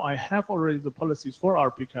 So now I have already the policies for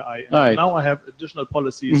RPKI, and now I have additional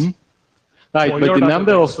policies. Right, but the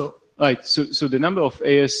number of so the number of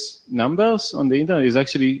AS numbers on the internet is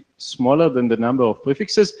actually smaller than the number of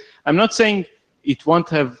prefixes. I'm not saying it won't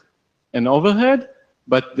have an overhead,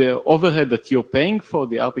 but the overhead that you're paying for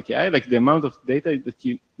the RPKI, like the amount of data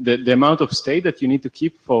that the amount of state that you need to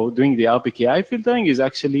keep for doing the RPKI filtering, is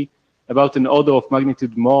actually about an order of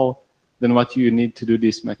magnitude more than what you need to do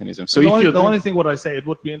this mechanism. So the if only, you only thing what I say, it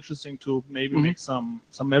would be interesting to maybe make some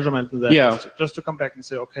measurement in that, Yeah. just to come back and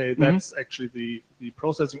say, okay, that's actually the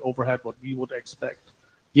processing overhead what we would expect.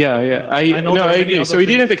 Yeah. I know No, there are I many agree. other So we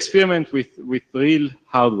things. didn't experiment with real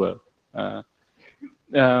hardware.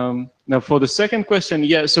 Now for the second question,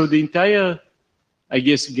 yeah. So the entire, I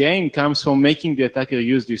guess, gain comes from making the attacker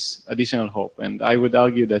use this additional hop, and I would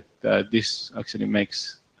argue that this actually makes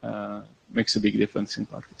a big difference in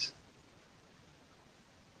practice.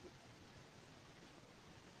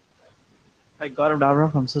 Hi, Gaurav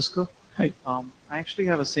Davra from Cisco. Hi. I actually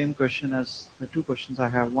have the same question as the two questions I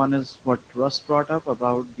have. One is what Russ brought up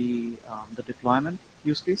about the deployment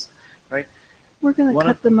use case, right? We're going to One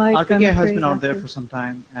cut of- the mic. I'm RTK has afraid, been out there after. for some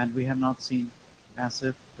time, and we have not seen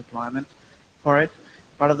massive deployment for it.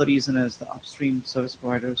 Part of the reason is the upstream service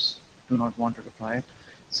providers do not want to deploy it.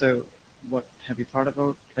 So, what have you thought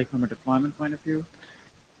about, like from a deployment point of view?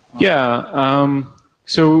 Yeah.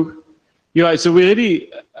 So you're right. So we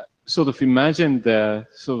really sort of imagine the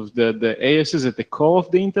ASs at the core of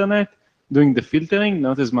the internet doing the filtering,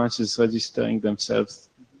 not as much as registering themselves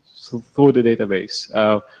through the database.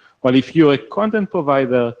 Well, if you're a content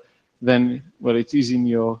provider, then well, it is in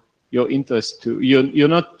your interest to you're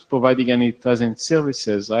not providing any present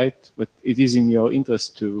services, right? But it is in your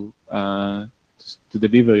interest to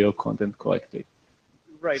deliver your content correctly.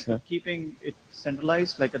 Right, So- but keeping it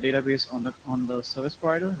centralized like a database on the service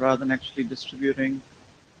provider rather than actually distributing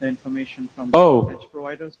the information from Oh. edge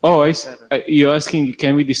providers. Oh, better. you're asking,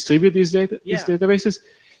 can we distribute these Yeah. databases?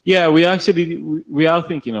 Yeah, we are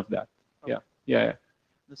thinking of that. Okay. Yeah.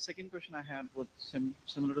 The second question I had was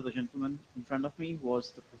similar to the gentleman in front of me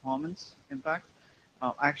was the performance impact.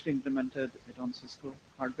 I actually implemented it on Cisco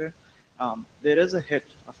hardware. There is a hit,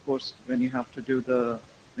 of course, when you have to do the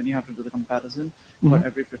comparison for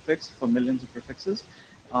every prefix, for millions of prefixes.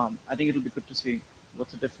 I think it'll be good to see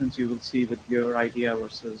what's the difference you will see with your idea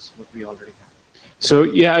versus what we already have. So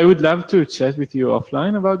yeah, I would love to chat with you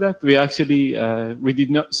offline about that. We actually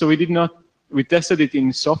we tested it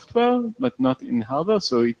in software, but not in hardware.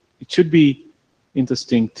 So it should be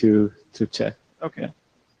interesting to check. Okay.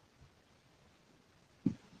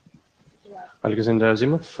 Yeah. Alexander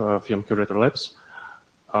Azimov from Curator Labs.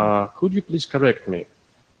 Could you please correct me?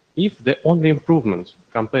 If the only improvement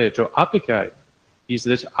compared to API is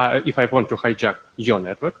that if I want to hijack your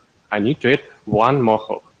network, I need to add one more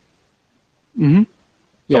hop. Mm-hmm. So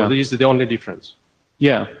Yeah. this is the only difference.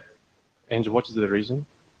 Yeah. And what is the reason?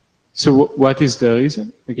 So what is the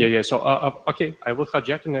reason? Yeah. So okay, I will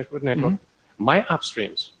hijack the network. My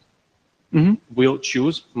upstreams will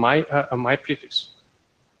choose my my prefix.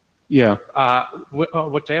 Yeah.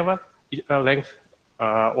 Whatever length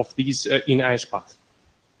of these in-IS path,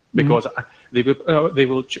 because they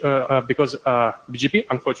will because BGP,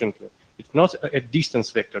 unfortunately, it's not a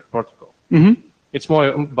distance vector protocol. It's more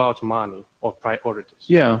about money or priorities.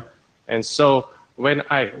 Yeah. And so when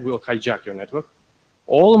I will hijack your network,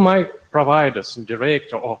 all my providers,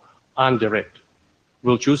 direct or indirect,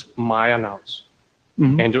 will choose my announce.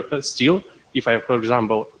 And still, if I, for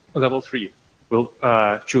example, level 3 will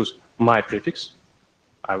choose my prefix,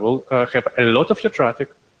 I will have a lot of your traffic,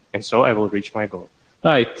 and so I will reach my goal.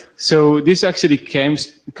 Right. So this actually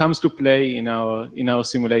comes to play in our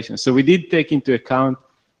simulation. So we did take into account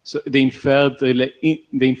the inferred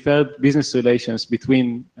business relations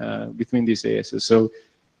between these ASs. So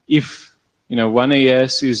if one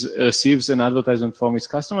AS receives an advertisement from its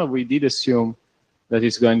customer, we did assume that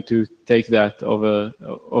it's going to take that over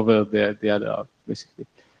the other out, basically.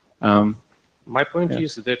 My point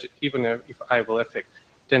is that even if I will affect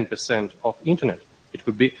 10% of internet, it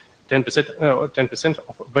could be 10%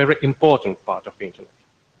 of a very important part of the internet.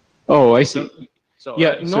 Oh, I see. So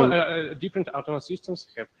Yeah. Different autonomous systems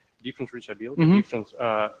have different reachability, different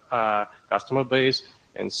customer base,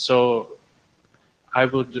 and so I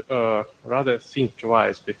would rather think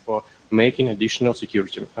twice before making additional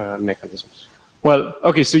security mechanisms. Well,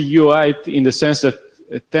 okay, so you're right in the sense that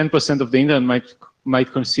 10% of the internet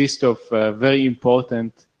might consist of very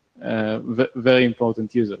important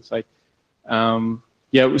users, right?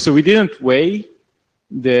 Yeah, so we didn't weigh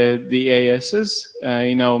the ASs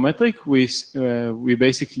in our metric. We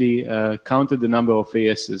basically counted the number of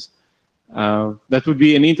ASs. That would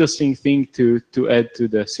be an interesting thing to add to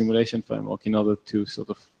the simulation framework in order to sort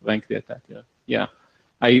of rank the attacker. Yeah,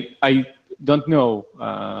 I don't know.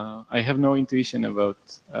 I have no intuition about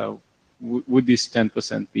would this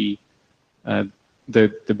 10% be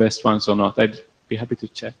the best ones or not. I'd be happy to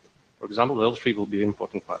check. For example, level 3 will be an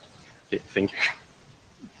important part. Okay, thank you.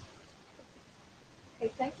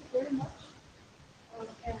 Okay, thank you very much.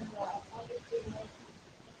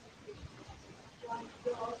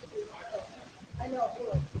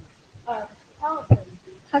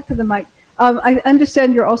 Talk to the mic. I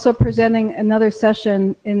understand you're also presenting another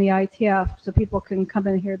session in the IETF, so people can come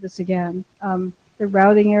and hear this again. The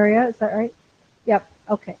routing area, is that right? Yep,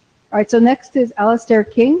 okay. All right, so next is Alistair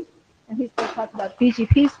King, and he's going to talk about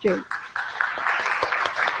BGP stream.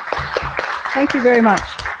 Thank you very much.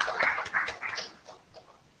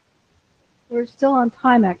 We're still on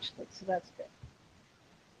time, actually, so that's good.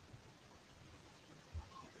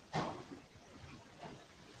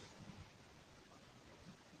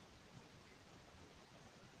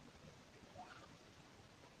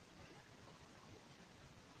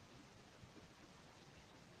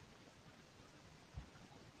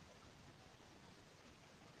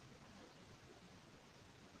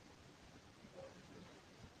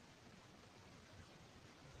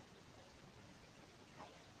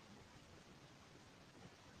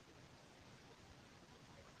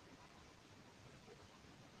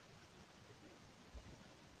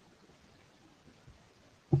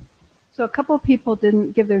 So a couple of people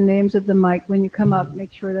didn't give their names at the mic. When you come up,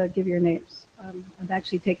 make sure to give your names. I'm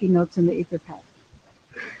actually taking notes in the Etherpad.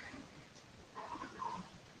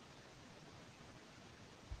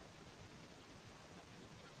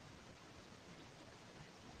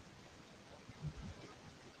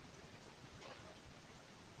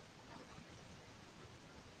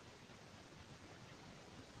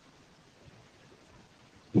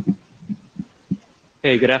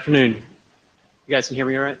 Hey, good afternoon. You guys can hear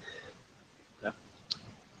me all right?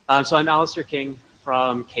 Yeah. So I'm Alistair King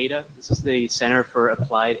from CADA. This is the Center for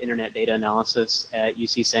Applied Internet Data Analysis at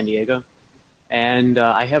UC San Diego. And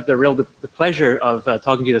I have the pleasure of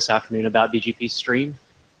talking to you this afternoon about BGP Stream.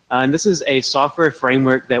 And this is a software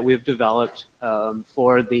framework that we've developed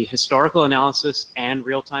for the historical analysis and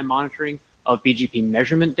real-time monitoring of BGP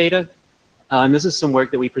measurement data. And this is some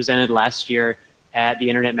work that we presented last year at the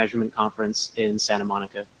Internet Measurement Conference in Santa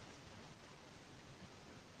Monica.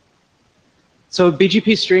 So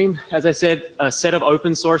BGP Stream, as I said, a set of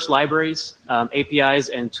open source libraries, APIs,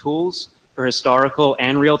 and tools for historical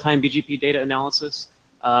and real-time BGP data analysis.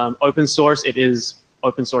 Open source, it is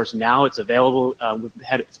open source now. It's available.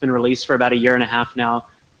 It's been released for about 1.5 years now.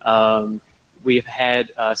 We've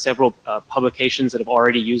had several publications that have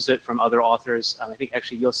already used it from other authors. I think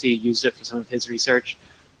actually Yossi used it for some of his research.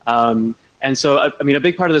 And so, I mean, a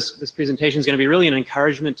big part of this presentation is going to be really an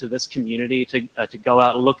encouragement to this community to go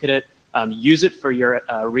out and look at it, use it for your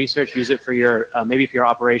research, use it for your maybe for your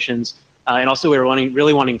operations, and also we're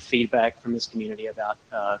really wanting feedback from this community about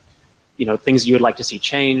you know, things you would like to see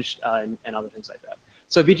changed and other things like that.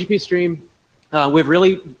 So BGP Stream, we've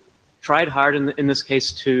really tried hard in this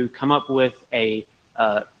case to come up with a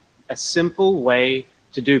simple way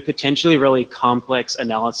to do potentially really complex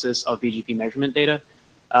analysis of BGP measurement data.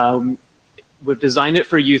 We've designed it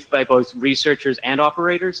for use by both researchers and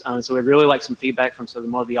operators, so we'd really like some feedback from some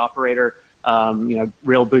more of the operator, you know,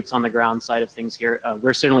 real boots on the ground side of things here.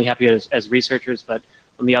 We're certainly happy as researchers, but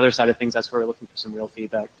on the other side of things, that's where we're looking for some real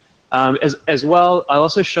feedback. As well, I'll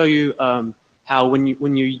also show you how when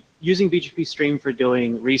you're using BGP Stream for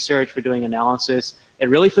doing research, for doing analysis, it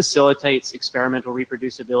really facilitates experimental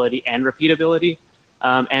reproducibility and repeatability.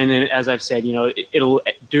 And then, as I've said, you know, it'll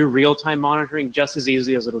do real-time monitoring just as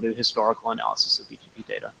easily as it'll do historical analysis of BGP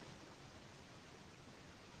data.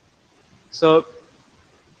 So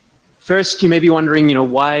first, you may be wondering, you know,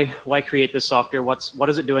 why create this software? What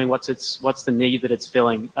is it doing? What's the need that it's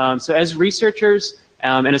filling? So as researchers,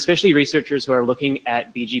 and especially researchers who are looking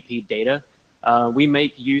at BGP data, we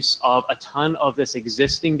make use of a ton of this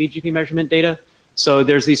existing BGP measurement data. So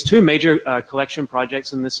there's these two major collection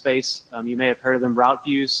projects in this space. You may have heard of them, Route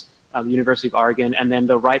Views, the University of Oregon, and then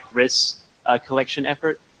the RIPE-RIS collection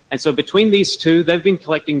effort. And so between these two, they've been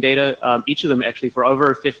collecting data, each of them actually, for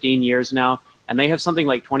over 15 years now. And they have something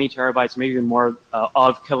like 20 terabytes, maybe even more,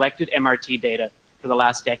 of collected MRT data for the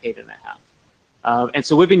last 1.5 decades. And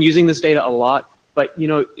so we've been using this data a lot. But, you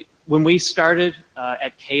know, when we started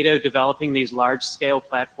at CADA developing these large-scale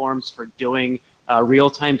platforms for doing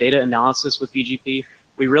real-time data analysis with BGP,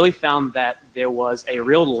 we really found that there was a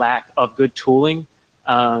real lack of good tooling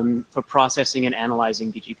for processing and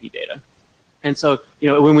analyzing BGP data. And so, you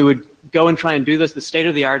know, when we would go and try and do this, the state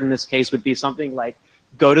of the art in this case would be something like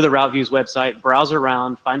go to the Route Views website, browse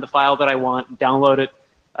around, find the file that I want, download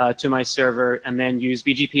it to my server, and then use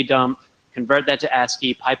BGP dump, convert that to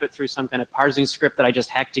ASCII, pipe it through some kind of parsing script that I just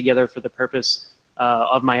hacked together for the purpose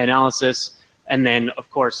of my analysis, and then, of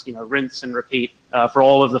course, you know, rinse and repeat for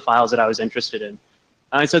all of the files that I was interested in.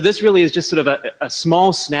 And so this really is just sort of a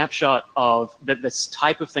small snapshot of this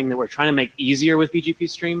type of thing that we're trying to make easier with BGP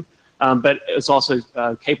Stream, but it's also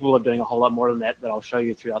capable of doing a whole lot more than that I'll show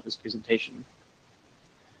you throughout this presentation.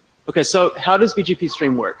 Okay, so how does BGP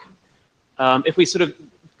Stream work? If we sort of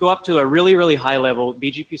go up to a really, really high level,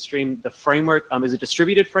 BGP Stream, the framework is a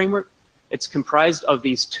distributed framework. It's comprised of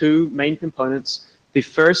these two main components. The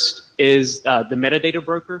first is the metadata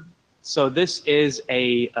broker. So this is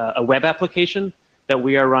a web application that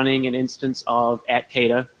we are running an instance of at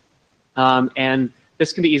CADA. And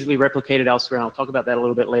this can be easily replicated elsewhere, and I'll talk about that a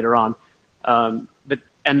little bit later on.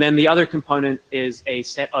 And then the other component is a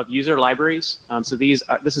set of user libraries. So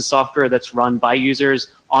this is software that's run by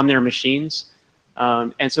users on their machines.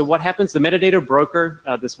 And so what happens, the metadata broker,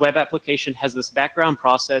 this web application has this background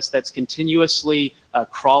process that's continuously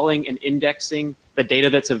crawling and indexing the data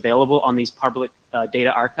that's available on these public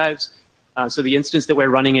data archives. So the instance that we're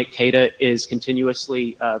running at CADA is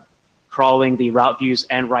continuously crawling the route views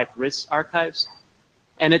and write risks archives.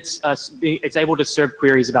 And it's able to serve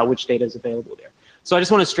queries about which data is available there. So I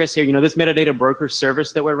just want to stress here, this metadata broker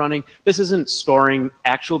service that we're running, this isn't storing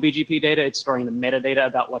actual BGP data, it's storing the metadata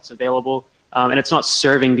about what's available, and it's not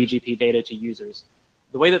serving BGP data to users.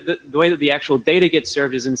 The way that the actual data gets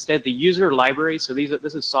served is instead the user library, so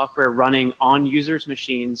this is software running on users'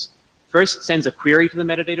 machines, first sends a query to the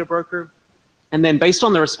metadata broker, and then based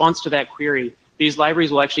on the response to that query, these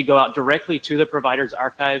libraries will actually go out directly to the provider's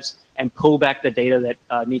archives and pull back the data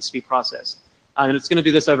that needs to be processed. And it's going to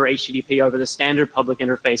do this over HTTP, over the standard public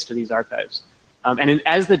interface to these archives.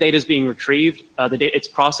 As the data is being retrieved, it's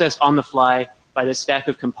processed on the fly by this stack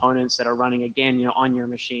of components that are running, again, on your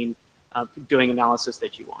machine, doing analysis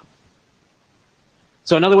that you want.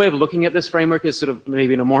 So another way of looking at this framework is sort of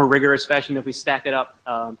maybe in a more rigorous fashion. If we stack it up,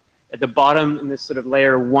 at the bottom in this sort of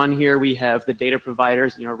layer 1 here, we have the data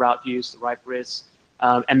providers, route views, the write risks,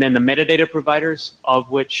 and then the metadata providers, of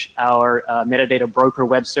which our metadata broker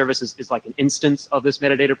web service is like an instance of this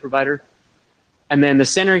metadata provider. And then the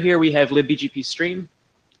center here, we have libbgp stream.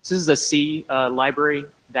 This is a C library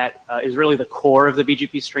that is really the core of the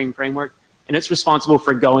BGP Stream framework. And it's responsible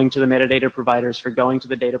for going to the metadata providers, for going to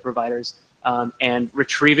the data providers, and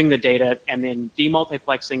retrieving the data, and then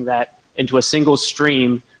demultiplexing that into a single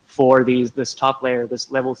stream for this top layer, this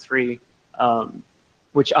level 3,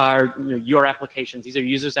 which are your applications. These are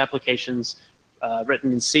users' applications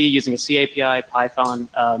written in C using a C API, Python,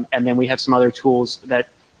 and then we have some other tools that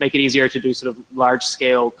make it easier to do sort of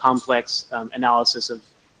large-scale, complex analysis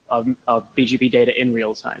of BGP data in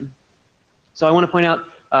real time. So I want to point out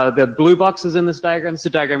the blue boxes in this diagram. This is a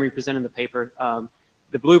diagram we present in the paper.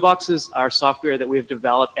 The blue boxes are software that we've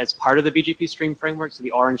developed as part of the BGP Stream framework. So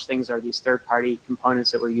the orange things are these third-party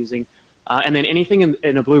components that we're using. And then anything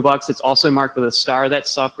in a blue box that's also marked with a star,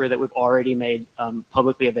 that's software that we've already made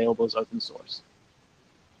publicly available as open source.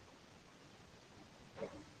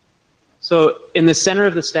 So in the center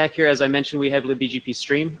of the stack here, as I mentioned, we have libbgp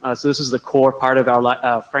stream. So this is the core part of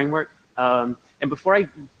our framework. And before I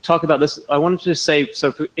talk about this, I wanted to say,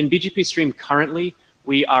 so in BGP Stream currently,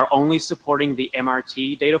 we are only supporting the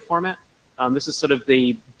MRT data format. This is sort of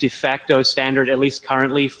the de facto standard, at least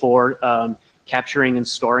currently, for capturing and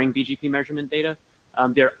storing BGP measurement data.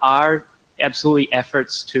 There are absolutely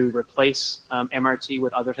efforts to replace MRT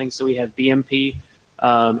with other things. So we have BMP,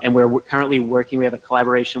 and we're currently working, we have a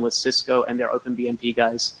collaboration with Cisco and their OpenBMP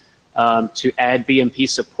guys to add BMP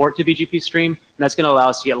support to BGP Stream. And that's going to allow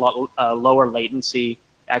us to get a lot lower latency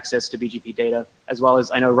access to BGP data, as well as,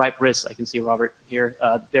 I know RIPE-RIS, I can see Robert here,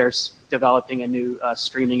 they're developing a new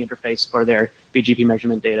streaming interface for their BGP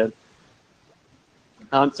measurement data.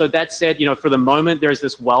 So that said, for the moment, there's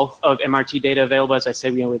this wealth of MRT data available. As I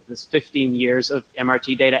said, with this 15 years of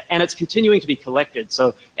MRT data, and it's continuing to be collected.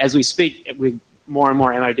 So as we speak, more and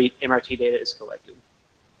more MRT data is collected.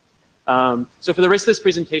 So for the rest of this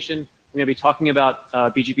presentation, we're going to be talking about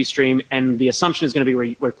BGP Stream, and the assumption is going to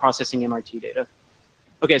be we're processing MRT data.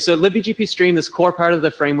 Okay, so libbgp stream, this core part of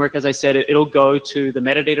the framework, as I said, it'll go to the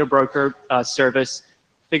metadata broker service,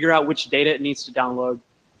 figure out which data it needs to download,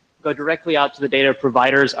 go directly out to the data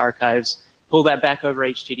provider's archives, pull that back over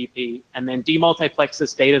HTTP, and then demultiplex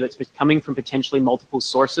this data that's coming from potentially multiple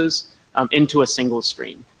sources into a single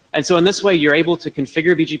stream. And so in this way, you're able to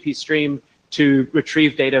configure BGP Stream to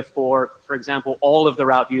retrieve data for example, all of the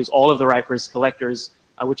route views, all of the write-risks collectors,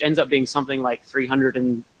 which ends up being something like 300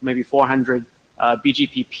 and maybe 400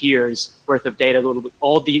 BGP peers worth of data,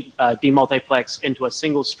 all demultiplexed into a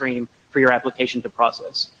single stream for your application to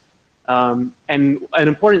process. And an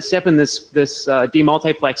important step in this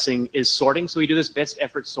demultiplexing is sorting. So we do this best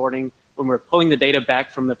effort sorting when we're pulling the data back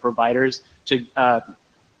from the providers to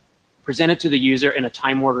present it to the user in a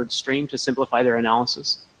time-ordered stream to simplify their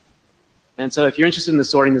analysis. And so if you're interested in the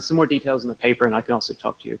sorting, there's some more details in the paper, and I can also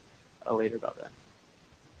talk to you later about that.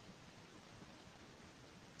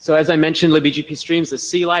 So as I mentioned, libbgp streams, the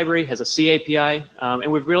C library has a C API,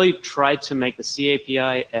 and we've really tried to make the C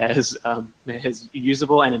API as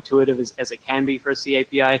usable and intuitive as it can be for a C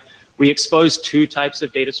API. We expose two types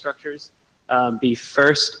of data structures. The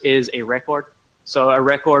first is a record. So a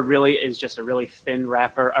record really is just a really thin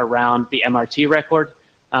wrapper around the MRT record.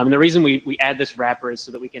 And the reason we add this wrapper is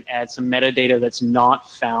so that we can add some metadata that's not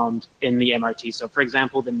found in the MRT. So for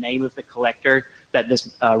example, the name of the collector that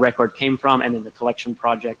this record came from, and then the collection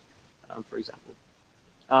project, for example.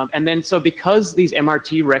 And then so because these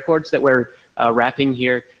MRT records that we're wrapping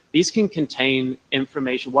here, these can contain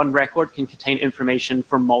information, one record can contain information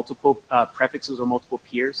for multiple prefixes or multiple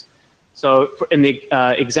peers. So in the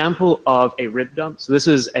example of a rib dump, so this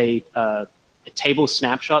is a table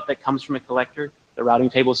snapshot that comes from a collector, the routing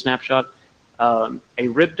table snapshot. A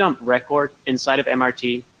rib dump record inside of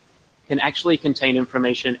MRT can actually contain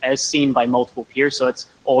information as seen by multiple peers. So it's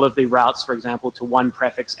all of the routes, for example, to one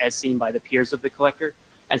prefix as seen by the peers of the collector.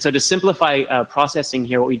 And so to simplify processing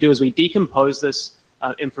here, what we do is we decompose this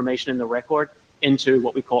information in the record into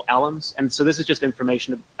what we call alums. And so this is just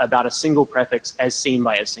information about a single prefix as seen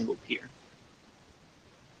by a single peer.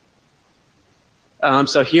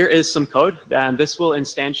 So here is some code. This will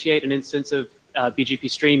instantiate an instance of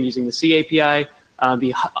BGP stream using the C API.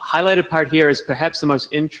 The highlighted part here is perhaps the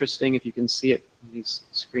most interesting, if you can see it on these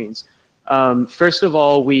screens. First of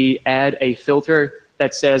all, we add a filter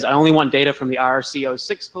that says I only want data from the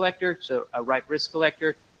RRC06 collector, so a write risk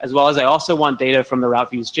collector, as well as I also want data from the route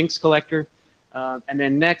views Jinx collector. And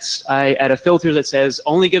then next, I add a filter that says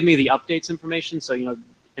only give me the updates information. So, you know,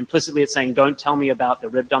 implicitly it's saying don't tell me about the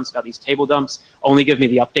rib dumps, about these table dumps, only give me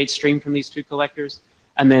the update stream from these two collectors.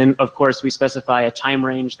 And then, of course, we specify a time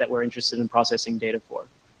range that we're interested in processing data for.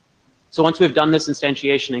 So once we've done this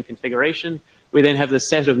instantiation and configuration, we then have this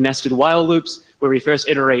set of nested while loops where we first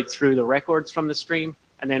iterate through the records from the stream,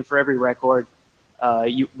 and then for every record,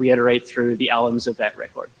 we iterate through the alums of that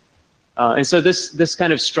record. And so this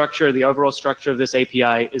kind of structure, the overall structure of this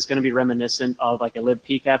API is going to be reminiscent of like a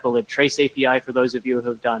libpcap, a libtrace API for those of you who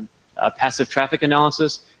have done passive traffic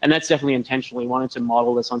analysis. And that's definitely intentionally wanted to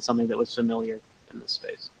model this on something that was familiar in this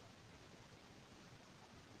space.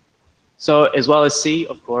 So as well as C,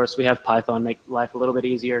 of course, we have Python, make life a little bit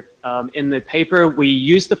easier. In the paper, we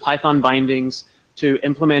use the Python bindings to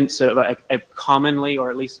implement sort of a commonly, or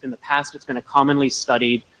at least in the past, it's been a commonly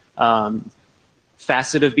studied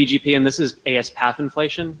facet of BGP, and this is AS path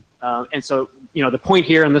inflation. And so, you know, the point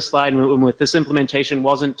here on this slide with this implementation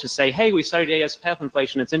wasn't to say, hey, we studied AS path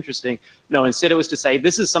inflation, it's interesting. No, instead it was to say,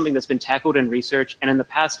 this is something that's been tackled in research, and in the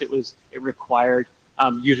past it required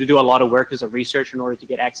you to do a lot of work as a researcher in order to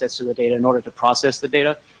get access to the data, in order to process the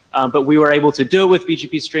data. But we were able to do it with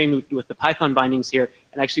BGP stream, with the Python bindings here,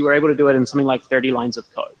 and actually we're able to do it in something like 30 lines of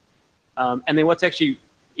code. And then what's actually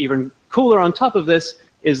even cooler on top of this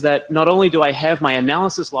is that not only do I have my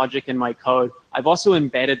analysis logic in my code, I've also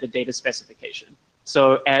embedded the data specification.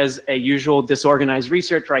 So as a usual disorganized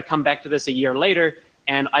researcher, I come back to this a year later,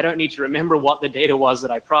 and I don't need to remember what the data was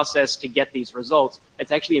that I processed to get these results.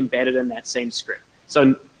 It's actually embedded in that same script.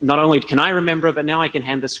 So not only can I remember it, but now I can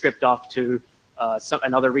hand the script off to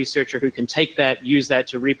another researcher who can take that, use that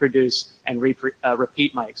to reproduce and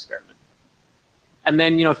repeat my experiment. And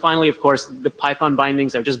then, you know, finally, of course, the Python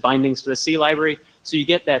bindings are just bindings to the C library. So you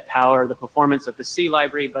get that power, the performance of the C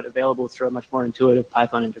library, but available through a much more intuitive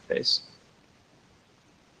Python interface.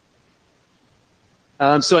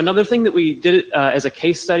 So another thing that we did as a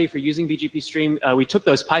case study for using BGP Stream, we took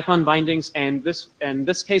those Python bindings, and in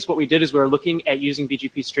this case, what we did is we were looking at using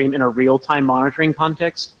BGP Stream in a real-time monitoring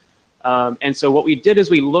context. And so what we did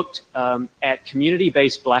is we looked at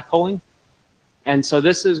community-based blackholing. And so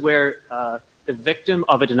this is where the victim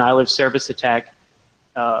of a denial of service attack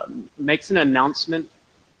makes an announcement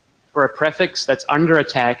for a prefix that's under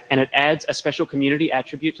attack, and it adds a special community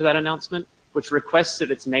attribute to that announcement, which requests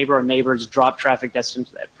that its neighbor or neighbors drop traffic destined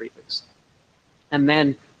to that prefix. And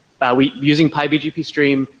then using PyBGP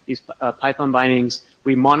Stream, these Python bindings,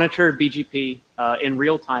 we monitor BGP in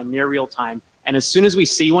real time, near real time. And as soon as we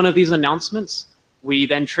see one of these announcements, we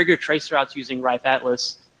then trigger trace routes using RIPE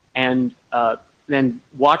Atlas and then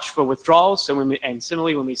watch for withdrawals. So and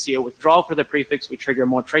similarly, when we see a withdrawal for the prefix, we trigger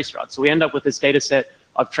more trace routes. So we end up with this data set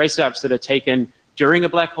of trace routes that are taken during a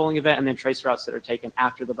blackholing event, and then trace routes that are taken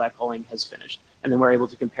after the blackholing has finished. And then we're able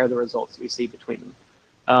to compare the results we see between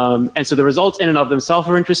them. And so the results in and of themselves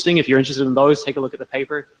are interesting. If you're interested in those, take a look at the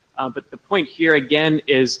paper. But the point here again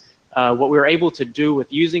is what we were able to do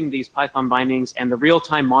with using these Python bindings and the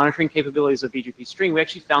real-time monitoring capabilities of BGP Stream, we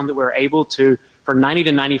actually found that we're able to, for 90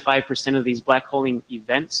 to 95% of these blackholing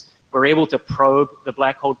events, we're able to probe the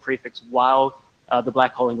black hole prefix while the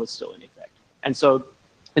black holing was still in effect. And so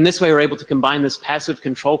in this way, we're able to combine this passive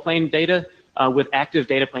control plane data with active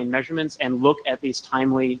data plane measurements and look at these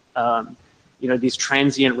timely, these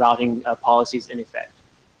transient routing policies in effect.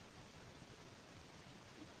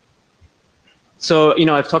 So,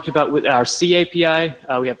 I've talked about with our C API,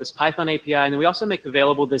 we have this Python API, and then we also make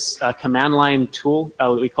available this command line tool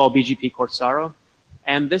that we call BGP Corsaro.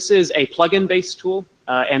 And this is a plugin-based tool,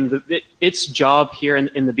 and its job here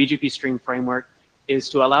in the BGP Stream framework is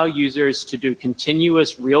to allow users to do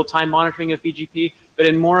continuous real-time monitoring of BGP, but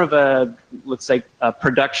in more of a, let's say, a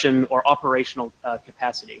production or operational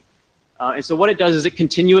capacity. And so what it does is it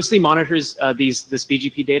continuously monitors this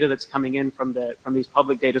BGP data that's coming in from these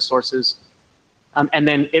public data sources. And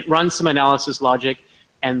then it runs some analysis logic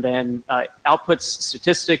and then outputs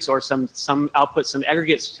statistics or some outputs some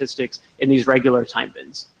aggregate statistics in these regular time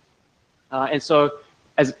bins. And so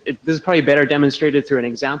this is probably better demonstrated through an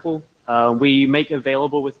example. We make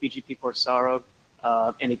available with BGP Corsaro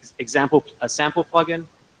a sample plugin.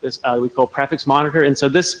 This we call prefix monitor. And so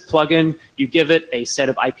this plugin, you give it a set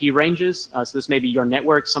of IP ranges. So this may be your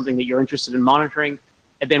network, something that you're interested in monitoring.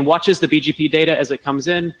 It then watches the BGP data as it comes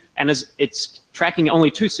in, and as it's tracking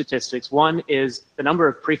only two statistics. One is the number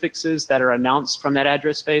of prefixes that are announced from that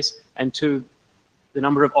address space, and two, the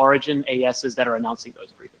number of origin ASs that are announcing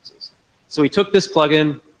those prefixes. So we took this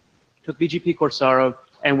plugin, took BGP Corsaro,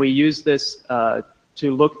 and we used this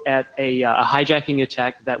to look at a hijacking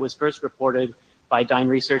attack that was first reported by Dyn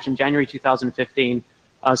Research in January 2015.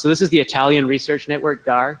 So this is the Italian research network,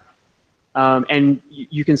 GAR. And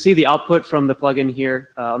you can see the output from the plugin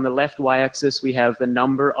here. On the left y-axis, we have the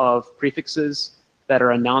number of prefixes that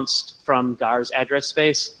are announced from GAR's address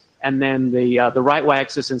space. And then the right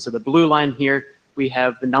y-axis, and so the blue line here, we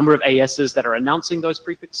have the number of ASs that are announcing those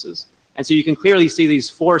prefixes. And so you can clearly see these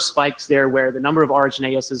 4 spikes there where the number of origin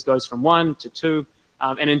ASs goes from 1 to 2.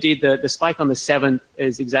 And indeed, the spike on the 7th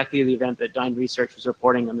is exactly the event that Dyn Research was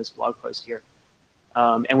reporting on this blog post here.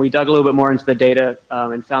 And we dug a little bit more into the data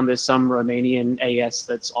and found there's some Romanian AS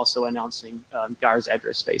that's also announcing GAR's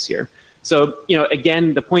address space here. So,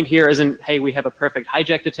 again, the point here isn't, hey, we have a perfect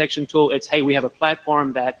hijack detection tool. It's, hey, we have a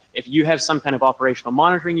platform that if you have some kind of operational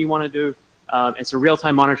monitoring you want to do, and so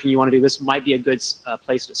real-time monitoring you want to do, this might be a good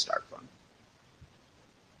place to start from.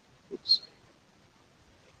 Oops.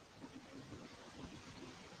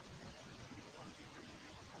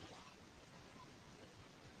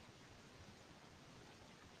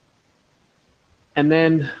 And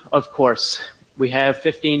then, of course, we have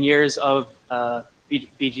 15 years of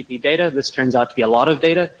BGP data. This turns out to be a lot of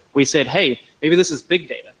data. We said, hey, maybe this is big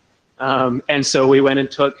data. And so we went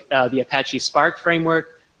and took the Apache Spark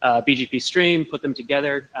framework, BGP Stream, put them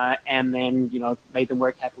together, and then made them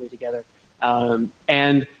work happily together.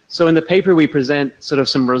 And so in the paper, we present sort of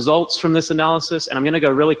some results from this analysis. And I'm going to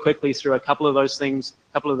go really quickly through a couple of those things,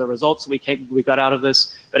 a couple of the results we got out of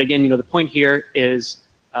this. But again, the point here is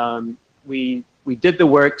we did the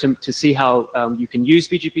work to see how you can use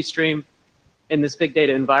BGP Stream in this big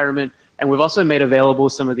data environment. And we've also made available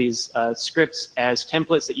some of these scripts as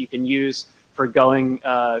templates that you can use for using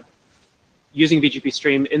BGP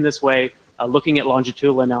Stream in this way, looking at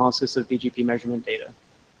longitudinal analysis of BGP measurement data.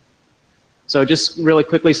 So just really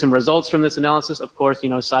quickly, some results from this analysis. Of course,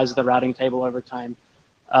 size of the routing table over time.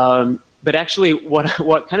 But actually,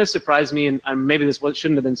 what kind of surprised me, and maybe this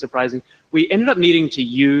shouldn't have been surprising, we ended up needing to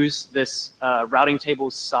use this routing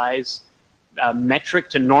table size metric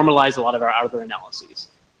to normalize a lot of our other analyses.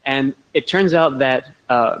 And it turns out that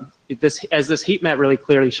as this heat map really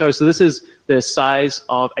clearly shows, so this is the size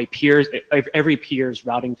of every peer's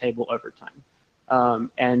routing table over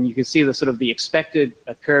time. And you can see the sort of the expected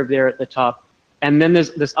curve there at the top. And then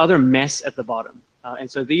there's this other mess at the bottom. And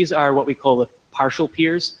so these are what we call the partial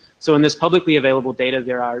peers. So in this publicly available data,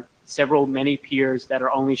 there are many peers that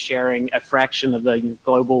are only sharing a fraction of the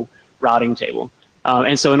global routing table.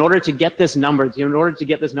 And so in order to get this number,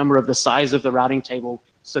 of the size of the routing table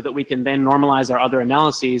so that we can then normalize our other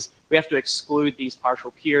analyses, we have to exclude these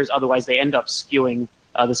partial peers. Otherwise, they end up skewing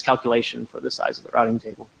this calculation for the size of the routing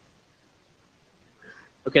table.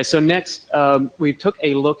 Okay, so next, we took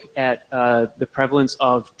a look at the prevalence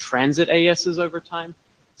of transit ASs over time.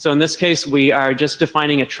 So in this case, we are just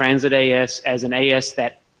defining a transit AS as an AS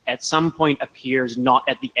that at some point appears not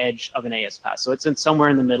at the edge of an AS path. So it's somewhere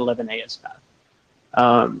in the middle of an AS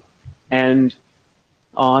path. And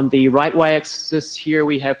on the right y-axis here,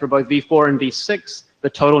 we have for both V4 and V6, the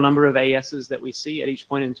total number of ASs that we see at each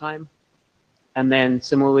point in time. And then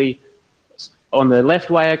similarly, on the left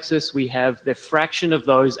y-axis, we have the fraction of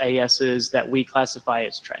those ASs that we classify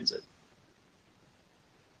as transit.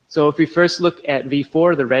 So if we first look at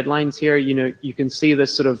V4, the red lines here, you can see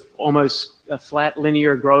this sort of almost a flat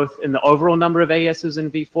linear growth in the overall number of ASs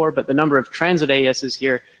in V4, but the number of transit ASs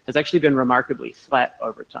here has actually been remarkably flat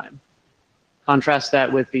over time. Contrast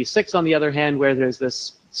that with V6, on the other hand, where there's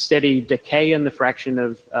this steady decay in the fraction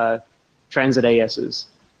of transit ASs.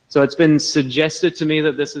 So it's been suggested to me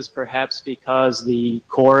that this is perhaps because the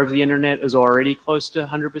core of the internet is already close to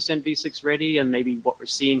 100% V6 ready, and maybe what we're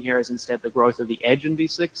seeing here is instead the growth of the edge in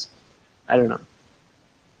V6. I don't know.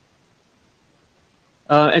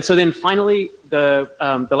 And so then finally, the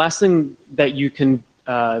last thing that you can,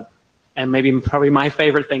 and maybe probably my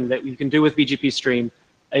favorite thing that you can do with BGP Stream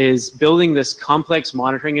is building this complex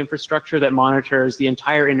monitoring infrastructure that monitors the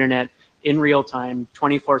entire internet in real time,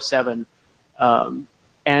 24/7.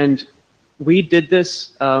 And we did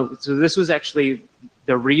this, so this was actually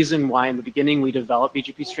the reason why in the beginning we developed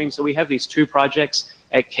BGP Stream. So we have these two projects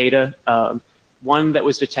at CADA, one that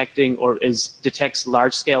was detecting or detects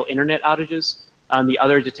large-scale internet outages, the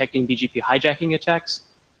other detecting BGP hijacking attacks.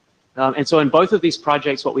 And so in both of these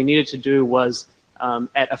projects, what we needed to do was,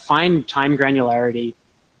 at a fine time granularity,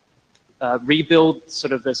 rebuild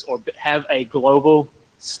sort of this, or have a global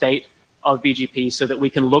state of BGP so that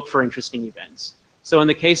we can look for interesting events. So in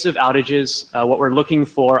the case of outages, what we're looking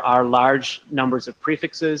for are large numbers of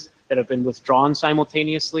prefixes that have been withdrawn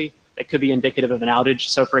simultaneously that could be indicative of an outage.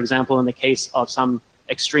 So for example, in the case of some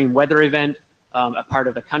extreme weather event, a part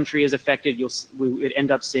of the country is affected, we would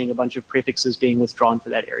end up seeing a bunch of prefixes being withdrawn for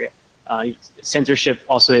that area. Censorship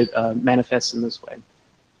also manifests in this way.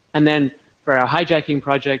 And then for our hijacking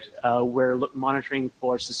project, we're monitoring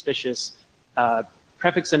for suspicious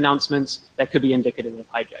prefix announcements that could be indicative of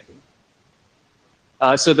hijacking.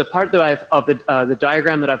 So the part that the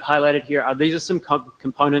diagram that I've highlighted here, these are some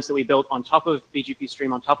components that we built on top of BGP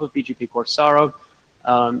Stream, on top of BGP Corsaro,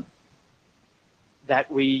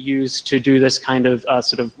 that we use to do this kind of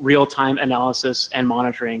sort of real-time analysis and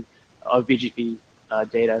monitoring of BGP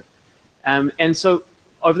data. And so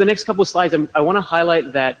over the next couple of slides, I want to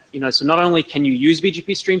highlight that, so not only can you use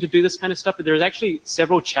BGP Stream to do this kind of stuff, but there's actually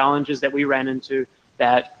several challenges that we ran into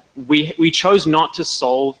that we chose not to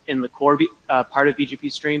solve in the core part of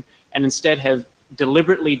BGP Stream, and instead have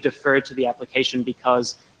deliberately deferred to the application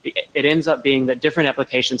because it ends up being that different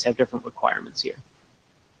applications have different requirements here.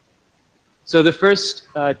 So the first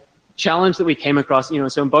challenge that we came across,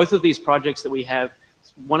 so in both of these projects that we have,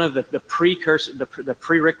 one of the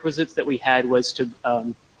prerequisites that we had was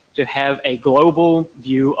to have a global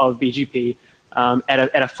view of BGP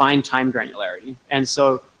at a fine time granularity. And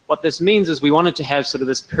so what this means is we wanted to have sort of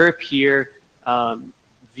this per peer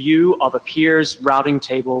view of a peer's routing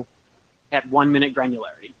table at 1 minute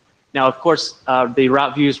granularity. Now, of course, the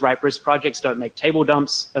route views write-risk projects don't make table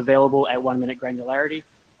dumps available at 1 minute granularity.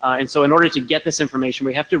 And so in order to get this information,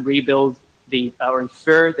 we have to rebuild or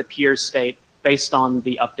infer the peer state based on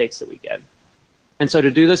the updates that we get. And so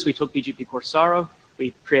to do this, we took BGP Corsaro,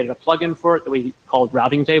 we created a plugin for it that we called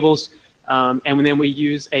routing tables, and then we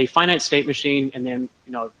use a finite state machine, and then,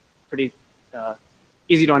 pretty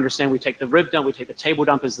easy to understand, we take the rib dump, we take the table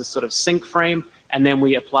dump as this sort of sync frame, and then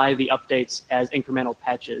we apply the updates as incremental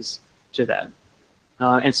patches to that.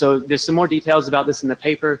 And so there's some more details about this in the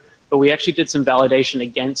paper, but we actually did some validation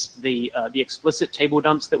against the explicit table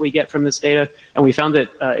dumps that we get from this data, and we found that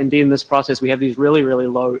indeed in this process we have these really, really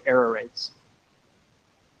low error rates.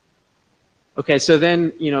 Okay, so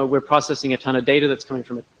then we're processing a ton of data that's coming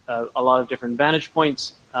from a lot of different vantage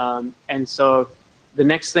points, and so the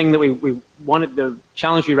next thing that we wanted, the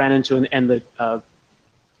challenge we ran into,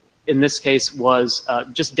 in this case was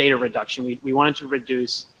just data reduction. We wanted to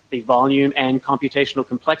reduce the volume and computational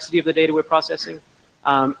complexity of the data we're processing.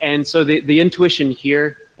 And so the intuition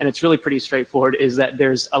here, and it's really pretty straightforward, is that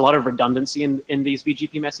there's a lot of redundancy in these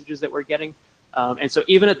BGP messages that we're getting. And so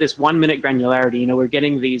even at this 1 minute granularity, we're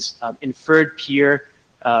getting these inferred peer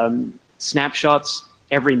snapshots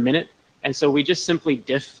every minute. And so we just simply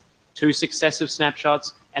diff 2 successive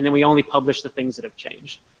snapshots, and then we only publish the things that have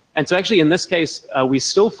changed. And so actually in this case, we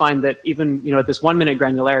still find that even at this 1 minute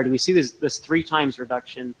granularity, we see this 3 times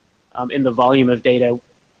reduction in the volume of data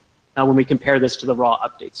when we compare this to the raw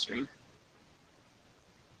update stream.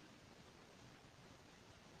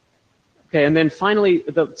 Okay, and then finally,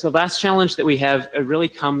 the last challenge that we have really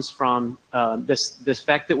comes from this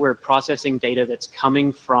fact that we're processing data that's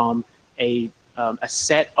coming from a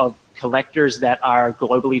set of collectors that are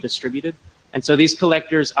globally distributed. And so these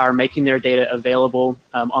collectors are making their data available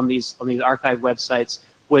on these archive websites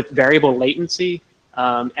with variable latency.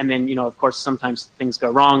 And then, of course, sometimes things go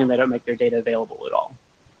wrong and they don't make their data available at all.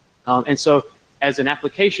 And so as an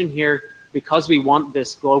application here, because we want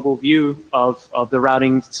this global view of the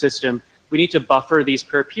routing system, we need to buffer these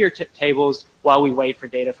per peer tables while we wait for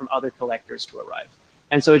data from other collectors to arrive.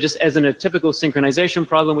 And so just as in a typical synchronization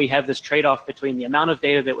problem, we have this trade-off between the amount of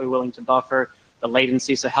data that we're willing to buffer, the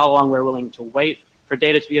latency, so how long we're willing to wait for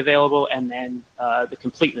data to be available, and then the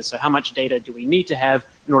completeness, so how much data do we need to have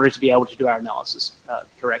in order to be able to do our analysis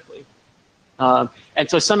correctly. And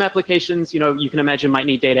so some applications, you can imagine might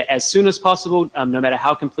need data as soon as possible, no matter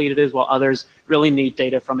how complete it is, while others really need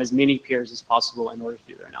data from as many peers as possible in order to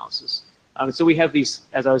do their analysis. So we have these,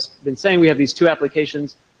 as I was been saying, we have these two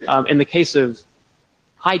applications. In the case of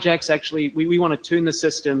hijacks, actually, we want to tune the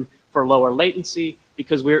system for lower latency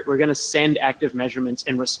because we're going to send active measurements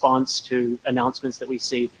in response to announcements that we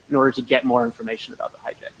see in order to get more information about the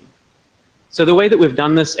hijacking. So the way that we've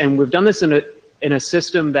done this, and we've done this in a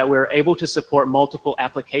system that we're able to support multiple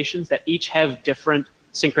applications that each have different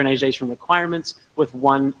synchronization requirements with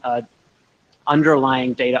one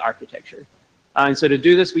underlying data architecture. And so to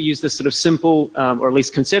do this, we use this sort of simple, or at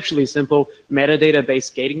least conceptually simple,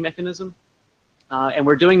 metadata-based gating mechanism. And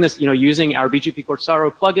we're doing this, using our BGP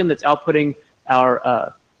Corsaro plugin that's outputting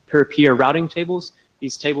our per-peer routing tables.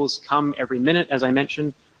 These tables come every minute, as I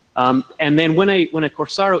mentioned. And then when a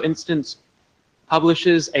Corsaro instance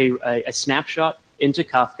publishes a snapshot into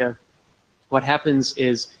Kafka, what happens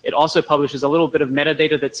is it also publishes a little bit of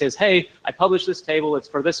metadata that says, hey, I published this table, it's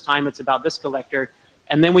for this time, it's about this collector.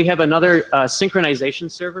 And then we have another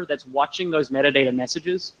synchronization server that's watching those metadata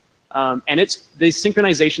messages. And it's these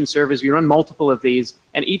synchronization servers, we run multiple of these,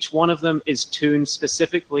 and each one of them is tuned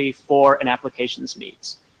specifically for an application's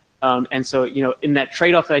needs. And so, in that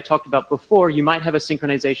trade-off that I talked about before, you might have a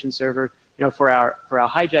synchronization server, for our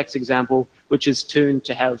hijacks example, which is tuned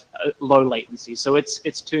to have low latency. So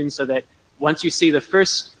it's tuned so that once you see the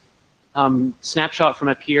first snapshot from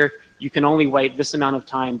a peer, you can only wait this amount of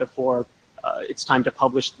time before it's time to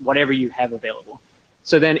publish whatever you have available.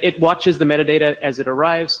 So then it watches the metadata as it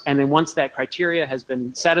arrives, and then once that criteria has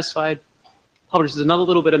been satisfied, publishes another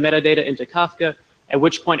little bit of metadata into Kafka, at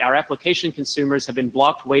which point our application consumers have been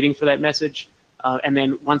blocked waiting for that message, and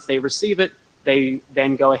then once they receive it, they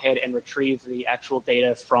then go ahead and retrieve the actual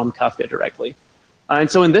data from Kafka directly. And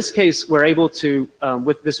so in this case, we're able to,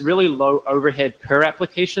 with this really low overhead per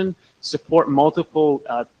application, support multiple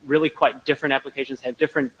really quite different applications, have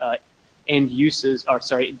different end uses, or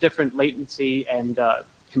sorry, different latency and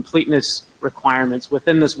completeness requirements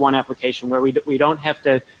within this one application where we don't have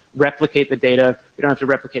to replicate the data, we don't have to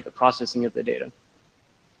replicate the processing of the data.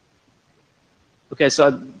 Okay,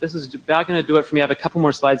 so this is about going to do it for me. I have a couple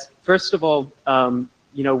more slides. First of all,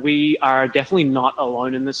 we are definitely not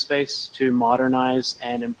alone in this space to modernize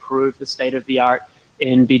and improve the state of the art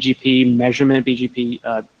in BGP measurement,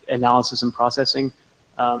 BGP analysis and processing.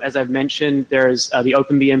 As I've mentioned, there's the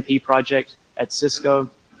OpenBMP project at Cisco.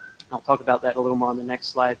 I'll talk about that a little more on the next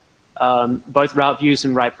slide. Both RouteViews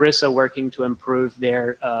and RightBris are working to improve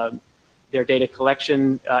their data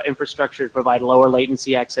collection infrastructure to provide lower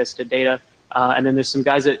latency access to data. And then there's some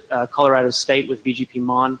guys at Colorado State with BGP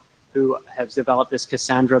Mon who have developed this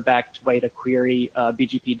Cassandra-backed way to query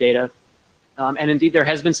BGP data. And indeed, there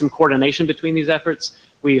has been some coordination between these efforts.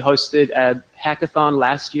 We hosted a hackathon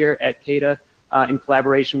last year at CADA in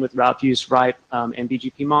collaboration with RouteViews, Right, and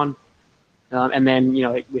BGP Mon. And then,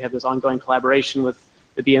 we have this ongoing collaboration with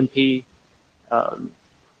the BMP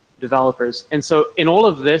developers. And so in all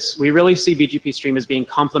of this, we really see BGP Stream as being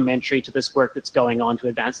complementary to this work that's going on to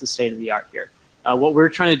advance the state of the art here. What we're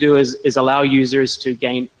trying to do is allow users to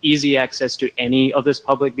gain easy access to any of this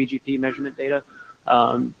public BGP measurement data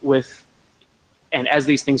and as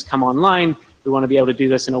these things come online, we want to be able to do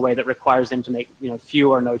this in a way that requires them to make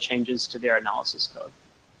few or no changes to their analysis code.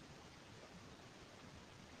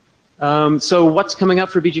 So what's coming up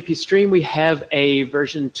for BGP Stream? We have a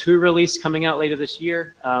version 2 release coming out later this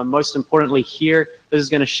year. Most importantly here, this is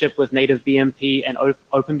going to ship with native BMP and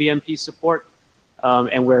OpenBMP support.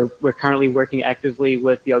 And we're currently working actively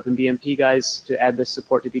with the OpenBMP guys to add this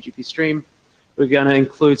support to BGP Stream. We're going to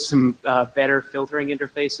include some better filtering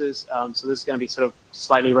interfaces. So this is going to be sort of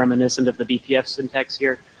slightly reminiscent of the BPF syntax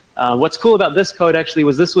here. What's cool about this code actually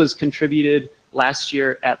was this was contributed last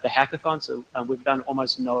year at the hackathon. So we've done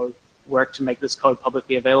almost no work to make this code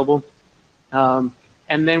publicly available. And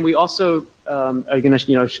then we also are going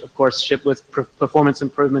to, of course, ship with performance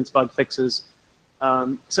improvements, bug fixes.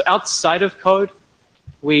 So outside of code,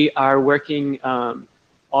 we are working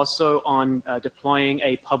also on deploying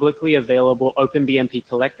a publicly available OpenBMP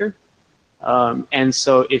collector. And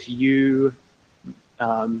so if you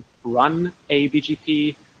run a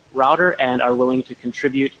BGP router and are willing to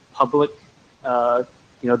contribute public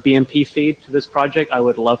BMP feed to this project, I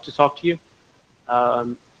would love to talk to you.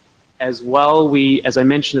 As well, as I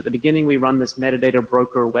mentioned at the beginning, we run this metadata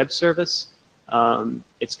broker web service.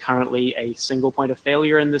 It's currently a single point of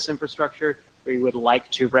failure in this infrastructure. We would like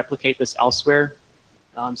to replicate this elsewhere.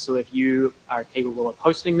 So if you are capable of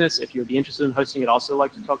hosting this, if you'd be interested in hosting it, also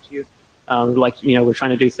like to talk to you. We're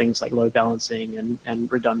trying to do things like load balancing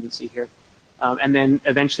and redundancy here. And then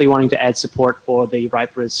eventually wanting to add support for the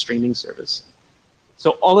Riperiz streaming service.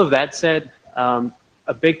 So all of that said,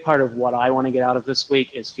 a big part of what I want to get out of this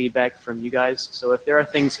week is feedback from you guys. So if there are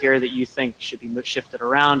things here that you think should be shifted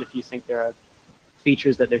around, if you think there are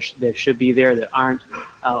features that there should be there that aren't,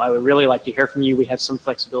 I would really like to hear from you. We have some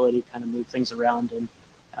flexibility to kind of move things around and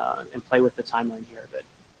play with the timeline here a bit.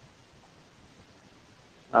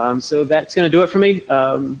 So that's going to do it for me.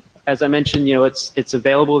 As I mentioned, it's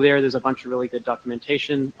available there. There's a bunch of really good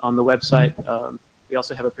documentation on the website. We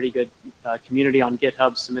also have a pretty good community on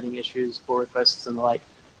GitHub submitting issues, pull requests, and the like.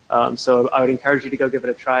 So I would encourage you to go give it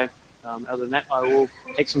a try. Other than that, I will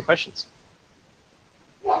take some questions.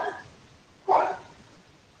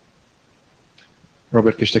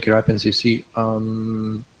 Robert Kishtaki, NCC.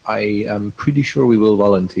 I am pretty sure we will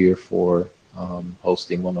volunteer for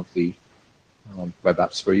hosting one of the web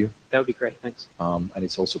apps for you. That would be great, thanks. And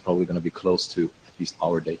it's also probably going to be close to at least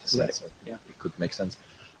our data set, right. so yeah. it could make sense.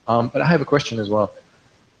 But I have a question as well.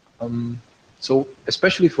 So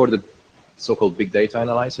especially for the so-called big data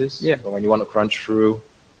analysis, yeah. so when you want to crunch through,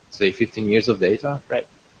 say, 15 years of data, right.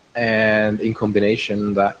 And in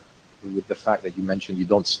combination that with the fact that you mentioned you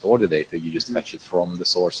don't store the data, you just fetch it from the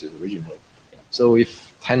sources originally. Yeah. So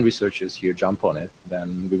if 10 researchers here jump on it,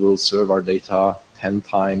 then we will serve our data 10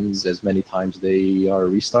 times as many times they are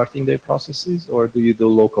restarting their processes, or do you do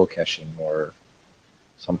local caching or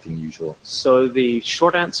something usual? So the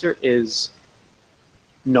short answer is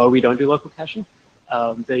no, we don't do local caching.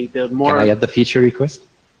 The more, can I add the feature request?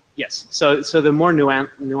 Yes. So the more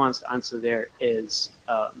nuanced answer there is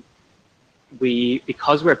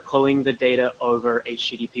because we're pulling the data over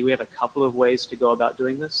HTTP, we have a couple of ways to go about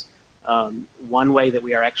doing this. One way that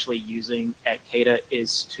we are actually using at CADA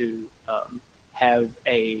is to have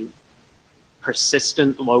a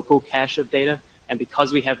persistent local cache of data. And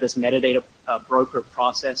because we have this metadata broker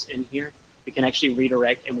process in here, we can actually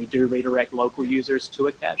redirect, and we do redirect local users to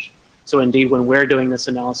a cache. So indeed, when we're doing this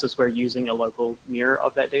analysis, we're using a local mirror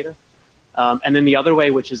of that data. And then the other way,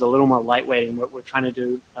 which is a little more lightweight, and what we're trying to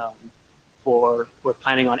do we're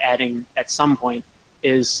planning on adding at some point,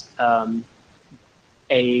 is let's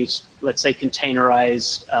say,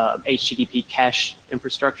 containerized HTTP cache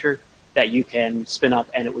infrastructure that you can spin up,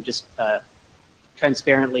 and it would just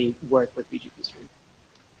transparently work with BGP Stream.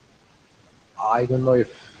 I don't know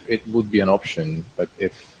if it would be an option, but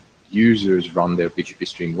if users run their BGP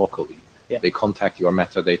Stream locally, yeah. They contact your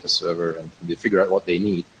metadata server and they figure out what they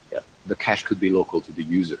need, yeah. The cache could be local to the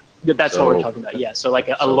user. Yeah, that's what we're talking about, yeah. So like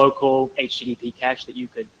a local HTTP cache that you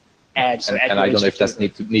could add. So and I don't know if that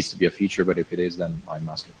needs to be a feature, but if it is, then I'm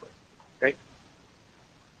asking for it. Great.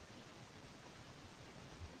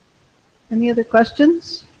 Any other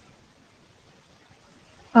questions?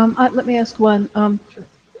 Let me ask one. Sure.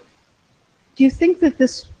 Do you think that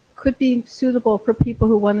this could be suitable for people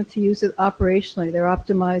who wanted to use it operationally? They're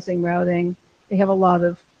optimizing routing. They have a lot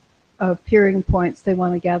of peering points. They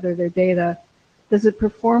want to gather their data. Does it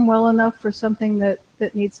perform well enough for something that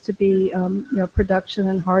needs to be production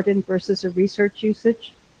and hardened versus a research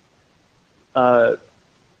usage?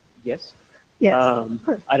 Yes. Yes.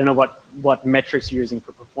 I don't know what metrics you're using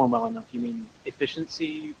for perform well enough. You mean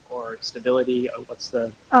efficiency or stability, or what's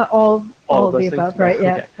the all of the things? above, right?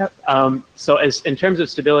 Yeah. Okay. So as in terms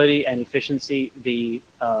of stability and efficiency, the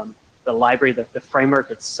library, the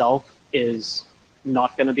framework itself is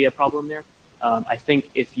not going to be a problem there. I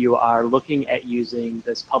think if you are looking at using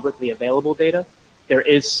this publicly available data, there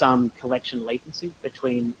is some collection latency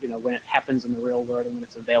between when it happens in the real world and when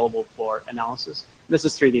it's available for analysis. This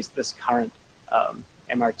is through this current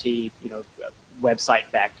MRT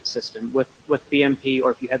website-backed system. With BMP,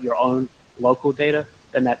 or if you have your own local data,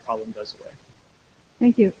 then that problem goes away.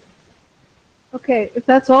 Thank you. Okay, if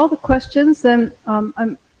that's all the questions, then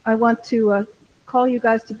I want to call you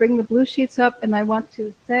guys to bring the blue sheets up, and I want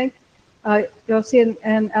to thank Yossi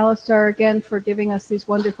and Alistair again for giving us these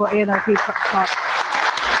wonderful ANRP talks.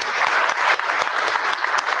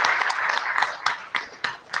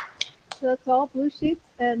 So that's all blue sheets,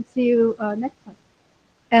 and see you next time.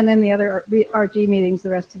 And then the other RG meetings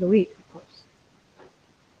the rest of the week, of course.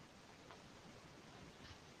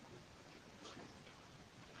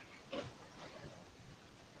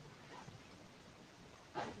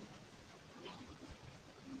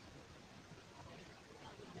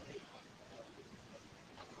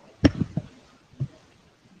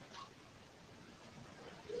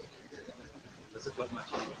 I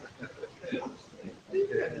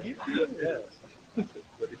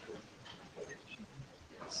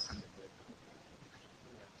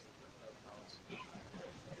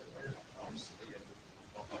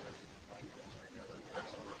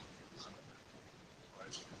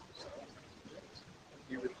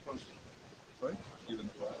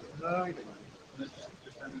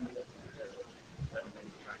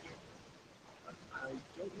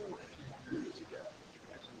don't know